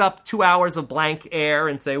just put up 2 hours of blank air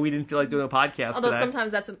and say we didn't feel like doing a podcast Although today.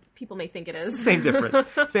 sometimes that's what people may think it is. Same difference.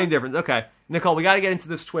 Same difference. Okay. Nicole, we got to get into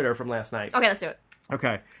this Twitter from last night. Okay, let's do it.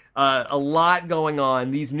 Okay. A lot going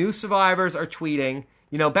on. These new survivors are tweeting.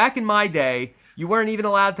 You know, back in my day, you weren't even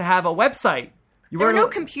allowed to have a website. There were no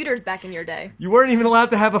computers back in your day. You weren't even allowed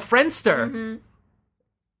to have a Friendster. Mm-hmm.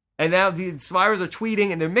 And now the survivors are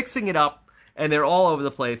tweeting, and they're mixing it up, and they're all over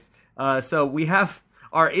the place. So we have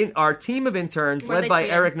our team of interns, led by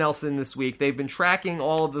Eric Nelson this week. They've been tracking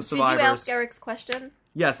all of the survivors. Did you ask Eric's question?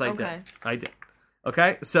 Yes, I did.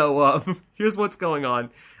 Okay, so here's what's going on.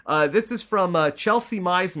 This is from Chelsea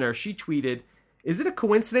Meisner. She tweeted, "Is it a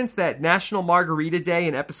coincidence that National Margarita Day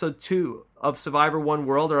and Episode 2 of Survivor One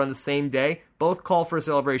World are on the same day? Both call for a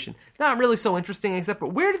celebration." Not really so interesting, except for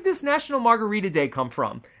where did this National Margarita Day come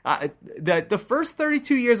from? The first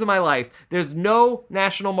 32 years of my life, there's no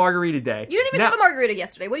National Margarita Day. You didn't even have a margarita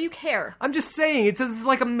yesterday. What do you care? I'm just saying, this is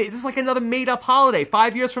like another made-up holiday.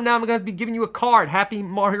 5 years from now, I'm going to be giving you a card. Happy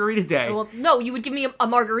Margarita Day. Well, no, you would give me a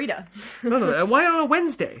margarita. No. Why on a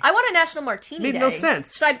Wednesday? I want a National Martini Day. Made no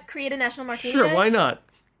sense. Should I create a National Martini Day? Sure, why not?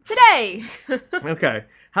 Today! Okay.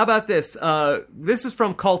 How about this? This is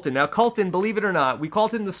from Colton. Now, Colton, believe it or not, we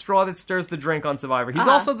called him the straw that stirs the drink on Survivor. He's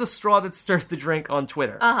also the straw that stirs the drink on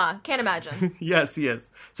Twitter. Can't imagine. Yes, he is.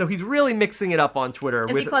 So he's really mixing it up on Twitter.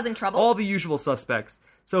 Is he causing trouble? All the usual suspects.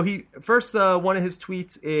 So one of his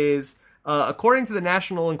tweets is, according to the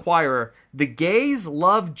National Enquirer, "The gays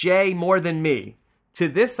love Jay more than me. To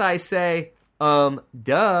this I say, duh."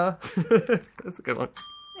 That's a good one.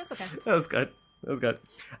 That's okay. That was good.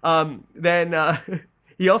 Then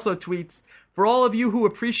he also tweets, "For all of you who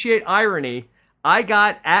appreciate irony, I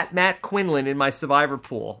got at Matt Quinlan in my Survivor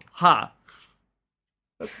pool. Ha."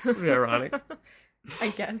 That's pretty ironic. I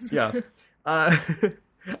guess. Yeah.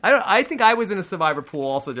 I think I was in a Survivor pool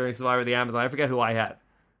also during Survivor the Amazon. I forget who I had.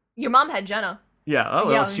 Your mom had Jenna. Yeah. Oh,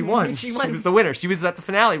 well, she won. She was the winner. She was at the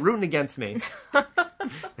finale rooting against me. I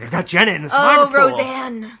got Jenna in the Survivor pool.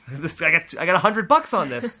 Roseanne. I got $100 on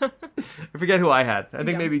this. I forget who I had. I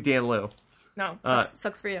think maybe Dan Liu. No,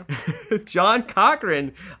 sucks for you. John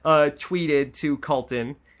Cochran tweeted to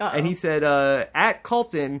Colton, and he said, "At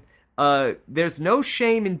Colton, there's no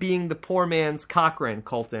shame in being the poor man's Cochran,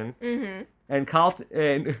 Colton." Mm-hmm. And Colton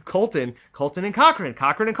and Colton.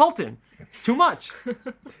 It's too much.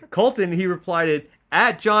 Colton, he replied,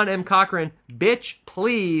 "At John M. Cochran, bitch,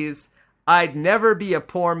 please. I'd never be a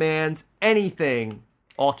poor man's anything."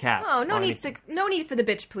 All caps. Oh, no need for the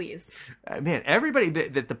bitch, please. Man, everybody,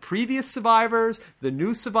 the previous survivors, the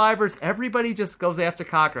new survivors, everybody just goes after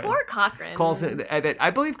Cochran. Poor Cochran.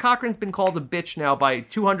 I believe Cochran's been called a bitch now by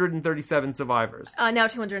 237 survivors. Now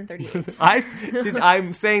 238.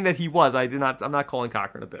 I'm saying that he was. I'm not calling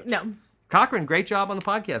Cochran a bitch. No. Cochran, great job on the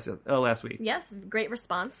podcast last week. Yes, great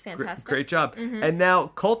response. Fantastic. Great job. Mm-hmm. And now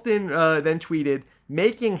Colton then tweeted,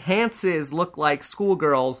 "Making Hanses look like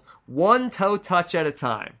schoolgirls, one toe touch at a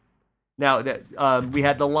time." Now, we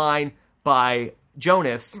had the line by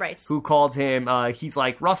Jonas, right, who called him, he's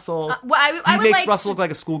like Russell. He makes Russell look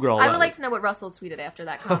like a schoolgirl. I would like to know what Russell tweeted after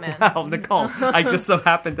that comment. Wow, Nicole, I just so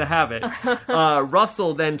happened to have it.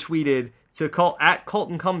 Russell then tweeted at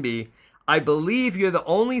Colton Cumby, "I believe you're the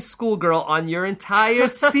only schoolgirl on your entire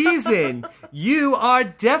season. You are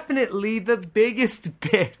definitely the biggest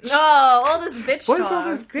bitch." Oh, all this bitch talk. What is all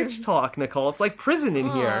this bitch talk, Nicole? It's like prison in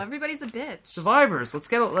here. Everybody's a bitch. Survivors, let's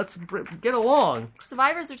get along.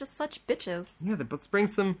 Survivors are just such bitches. Yeah, let's bring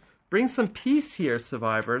some peace here,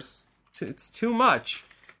 survivors. It's too much.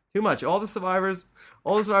 All the survivors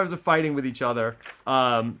are fighting with each other.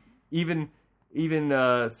 Even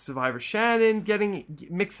Survivor Shannon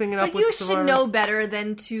mixing it up with Survivors. But you should know better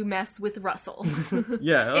than to mess with Russell.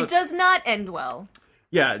 Yeah. It does not end well.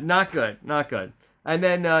 Yeah, not good. And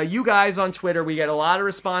then you guys on Twitter, we get a lot of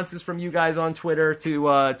responses from you guys on Twitter to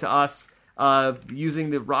us using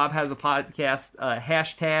the Rob Has a Podcast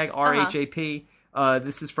hashtag RHAP.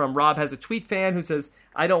 This is from Rob Has a Tweet fan who says,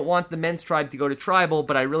 I don't want the men's tribe to go to tribal,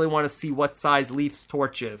 but I really want to see what size Leaf's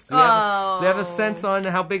torch is. Do you have a sense on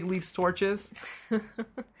how big Leaf's torch is?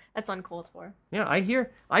 That's uncalled for. Yeah, I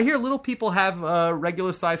hear little people have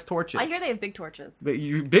regular sized torches. I hear they have big torches.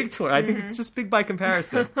 Big torch. I think it's just big by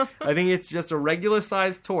comparison. I think it's just a regular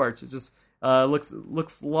sized torch. It just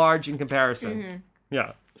looks large in comparison. Mm-hmm.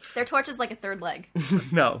 Yeah. Their torch is like a third leg.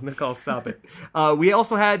 No, Nicole, stop it. We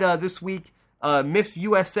also had this week Miss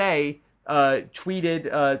USA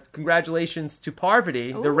tweeted congratulations to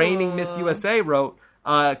Parvati. Ooh. The reigning Miss USA wrote,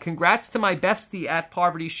 congrats to my bestie at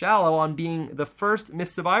Parvati Shallow on being the first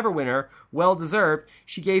Miss Survivor winner. Well deserved.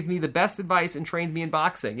 She gave me the best advice and trained me in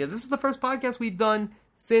boxing. Yeah, this is the first podcast we've done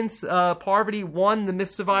since Parvati won the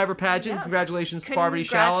Miss Survivor pageant. Yes. Congratulations to Parvati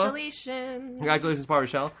Shallow. Congratulations, Parvati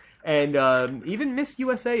Shallow. And even Miss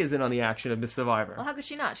USA is in on the action of Miss Survivor. Well, how could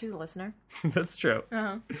she not? She's a listener. That's true.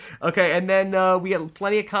 Uh-huh. Okay, and then we get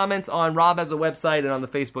plenty of comments on Rob Has a Website and on the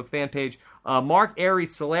Facebook fan page. Mark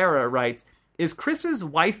Aries Solera writes, is Chris's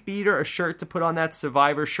wife beater a shirt to put on that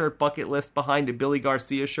Survivor shirt bucket list behind a Billy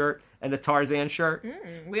Garcia shirt and a Tarzan shirt?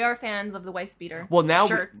 We are fans of the wife beater. Well,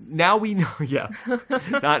 now we know. Yeah,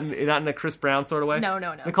 not in a Chris Brown sort of way. No.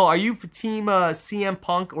 Nicole, are you team CM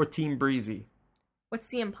Punk or team Breezy? What's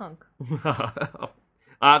CM Punk?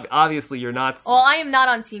 Obviously, you're not. Well, I am not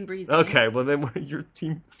on Team Breezy. Okay, well then you're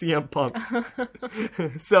Team CM Punk.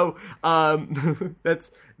 So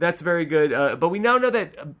that's very good. But we now know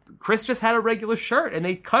that Chris just had a regular shirt and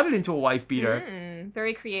they cut it into a wife beater.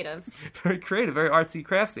 Very creative. Very creative. Very artsy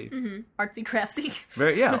craftsy. Mm-hmm. Artsy craftsy.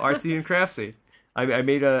 Artsy and craftsy. I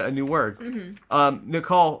made a new word. Mm-hmm.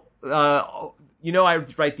 Nicole, I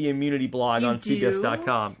write the immunity blog on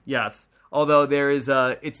CBS.com. Yes. Although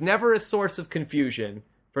it's never a source of confusion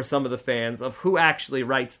for some of the fans of who actually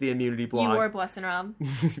writes the immunity blog. You or Boston Rob.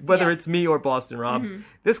 Whether it's me or Boston Rob. Mm-hmm.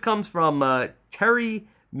 This comes from Terry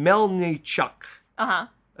Melnichuk. Uh-huh.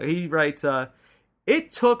 He writes,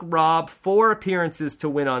 it took Rob 4 appearances to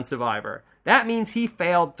win on Survivor. That means he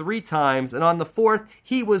failed 3 times, and on the 4th,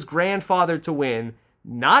 he was grandfathered to win.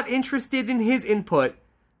 Not interested in his input.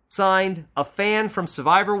 Signed, a fan from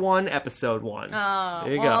Survivor 1, Episode 1. Oh,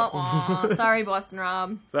 there you go. Sorry, Boston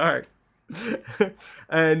Rob. Sorry.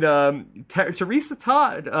 And Teresa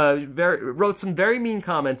Todd wrote some very mean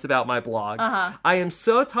comments about my blog. Uh-huh. I am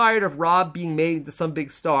so tired of Rob being made into some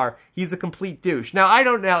big star. He's a complete douche. Now, I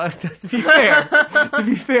don't know. To be fair,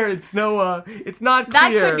 it's not clear.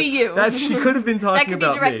 That could be you. She could have been talking about me. That could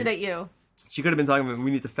be directed at you. She could have been talking about,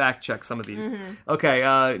 we need to fact check some of these. Mm-hmm.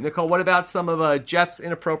 Okay, Nicole, what about some of Jeff's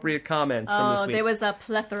inappropriate comments from this week? There was a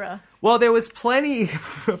plethora. Well, there was plenty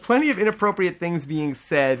of inappropriate things being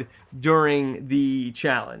said during the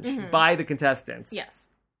challenge by the contestants. Yes.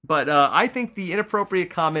 But I think the inappropriate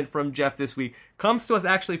comment from Jeff this week comes to us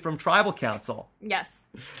actually from Tribal Council. Yes.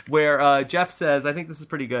 Where Jeff says, I think this is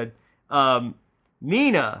pretty good,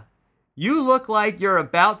 Nina, you look like you're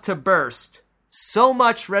about to burst. So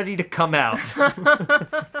much ready to come out.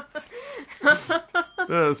 That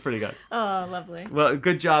was pretty good. Oh, lovely. Well,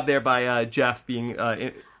 good job there by Jeff being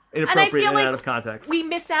inappropriate and out of context. We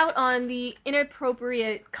miss out on the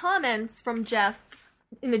inappropriate comments from Jeff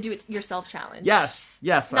in the Do-It-Yourself challenge. Yes.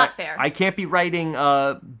 Not fair. I can't be writing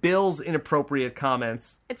Bill's inappropriate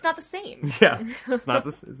comments. It's not the same. Yeah, it's not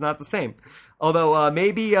the same. Although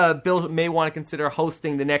maybe Bill may want to consider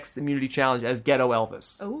hosting the next immunity challenge as Ghetto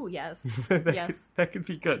Elvis. Oh, yes. That could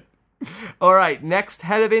be good. All right, next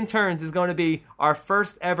head of interns is going to be our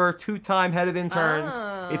first ever 2-time head of interns.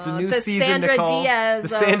 It's a new season, Sandra Nicole. Diaz the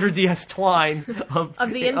Sandra Diaz twine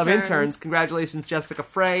of the interns. Congratulations, Jessica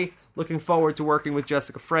Frey. Looking forward to working with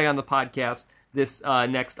Jessica Frey on the podcast this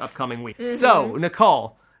next upcoming week. Mm-hmm. So,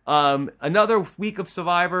 Nicole, another week of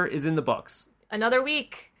Survivor is in the books. Another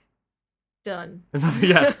week. Done.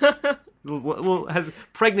 Yes. Has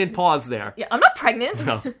pregnant pause there. Yeah, I'm not pregnant.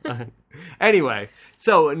 No. Anyway,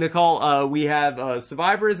 so Nicole, we have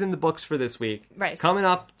Survivor is in the books for this week. Right. Coming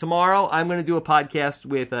up tomorrow, I'm going to do a podcast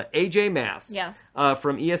with AJ Mass. Yes.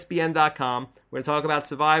 From ESPN.com. We're going to talk about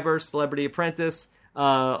Survivor, Celebrity Apprentice,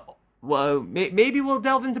 maybe we'll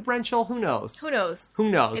delve into Brent Schull. Who knows? Who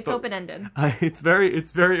knows? It's open-ended. It's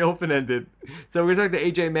very open-ended. So we're talking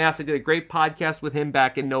to AJ Mass. I did a great podcast with him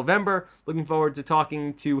back in November. Looking forward to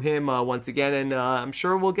talking to him once again, and I'm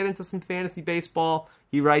sure we'll get into some fantasy baseball.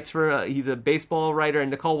 He writes for he's a baseball writer,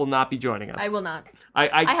 and Nicole will not be joining us. I will not.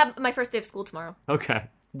 I have my first day of school tomorrow. Okay.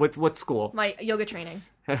 What school? My yoga training.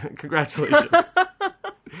 Congratulations.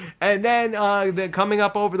 And then coming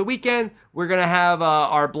up over the weekend, we're going to have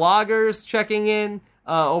our bloggers checking in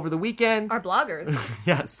over the weekend. Our bloggers?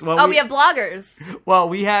 Yes. Well, we have bloggers. Well,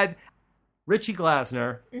 we had Richie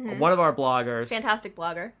Glasner, one of our bloggers. Fantastic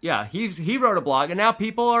blogger. Yeah, he wrote a blog, and now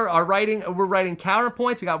people are writing. We're writing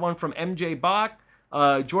counterpoints. We got one from MJ Bach.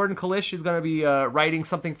 Jordan Kalish is going to be writing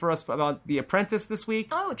something for us about The Apprentice this week.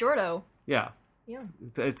 Oh, Jordo. Yeah.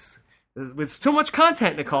 It's too much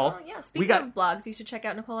content, Nicole. Oh, yeah. Speaking of blogs, you should check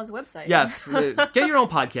out Nicola's website. Yes. Get your own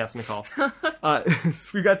podcast, Nicole.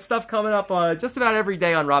 We got stuff coming up just about every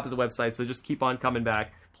day on Rob's website, so just keep on coming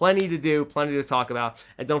back. Plenty to do, plenty to talk about.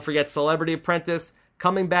 And don't forget Celebrity Apprentice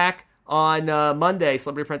coming back on Monday,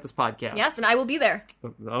 Celebrity Apprentice podcast. Yes, and I will be there.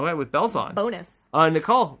 All right, with bells on. Bonus.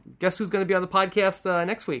 Nicole, guess who's going to be on the podcast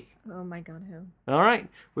next week? Oh my God, who? All right.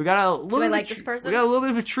 We got a little Do I like this person? We got a little bit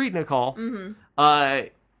of a treat, Nicole. Mm-hmm.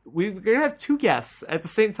 We're going to have two guests at the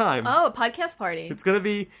same time. Oh, a podcast party. It's going to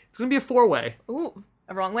be a 4-way. Ooh,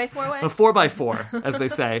 a wrong way 4-way? A 4x4, as they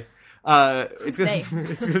say. It's going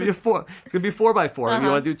to be a 4. It's going to be a 4x4. You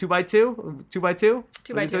want to do 2x2? 2x2?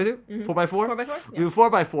 2x2. 4x4? 4x4? Yeah. Do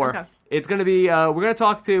 4x4. Okay. It's going to be. We're going to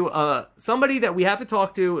talk to somebody that we haven't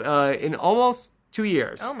talked to in almost 2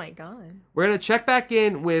 years. Oh my God. We're going to check back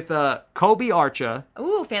in with Kobe Archer.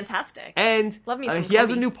 Ooh, fantastic. And love me some he has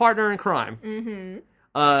a new partner in crime. Mm-hmm.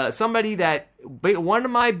 Somebody that one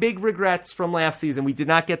of my big regrets from last season, we did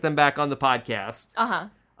not get them back on the podcast.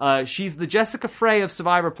 She's the Jessica Frey of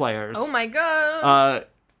Survivor Players. Oh my God.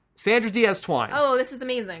 Sandra Diaz-Twine. Oh, this is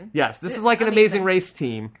amazing. Yes, this is like an amazing race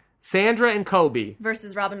team. Sandra and Kobe.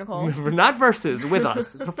 Versus Rob and Nicole. Not versus, with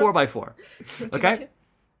us. It's a 4x4. Okay?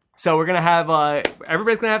 So we're going to have,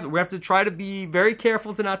 everybody's going to have to try to be very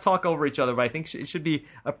careful to not talk over each other, but I think it should be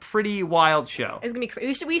a pretty wild show. It's going to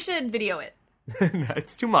be, we should video it. No,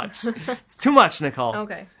 it's too much. It's too much, Nicole.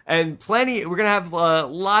 Okay. And plenty, we're going to have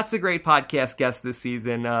lots of great podcast guests this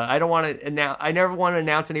season. I never want to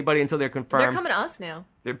announce anybody until they're confirmed. They're coming to us now.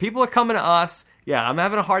 People are coming to us. Yeah, I'm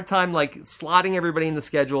having a hard time slotting everybody in the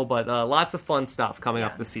schedule, but lots of fun stuff coming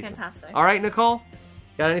up this season. Fantastic. All right, Nicole?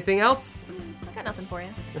 Got anything else? I got nothing for you.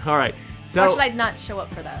 All right. So, or should I not show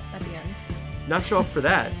up for that at the end? Not show up for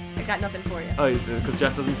that? I got nothing for you. Oh, because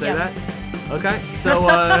Jeff doesn't say that? Okay. So, all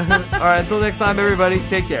right, until next time, everybody,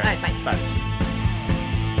 take care. All right, bye. Bye.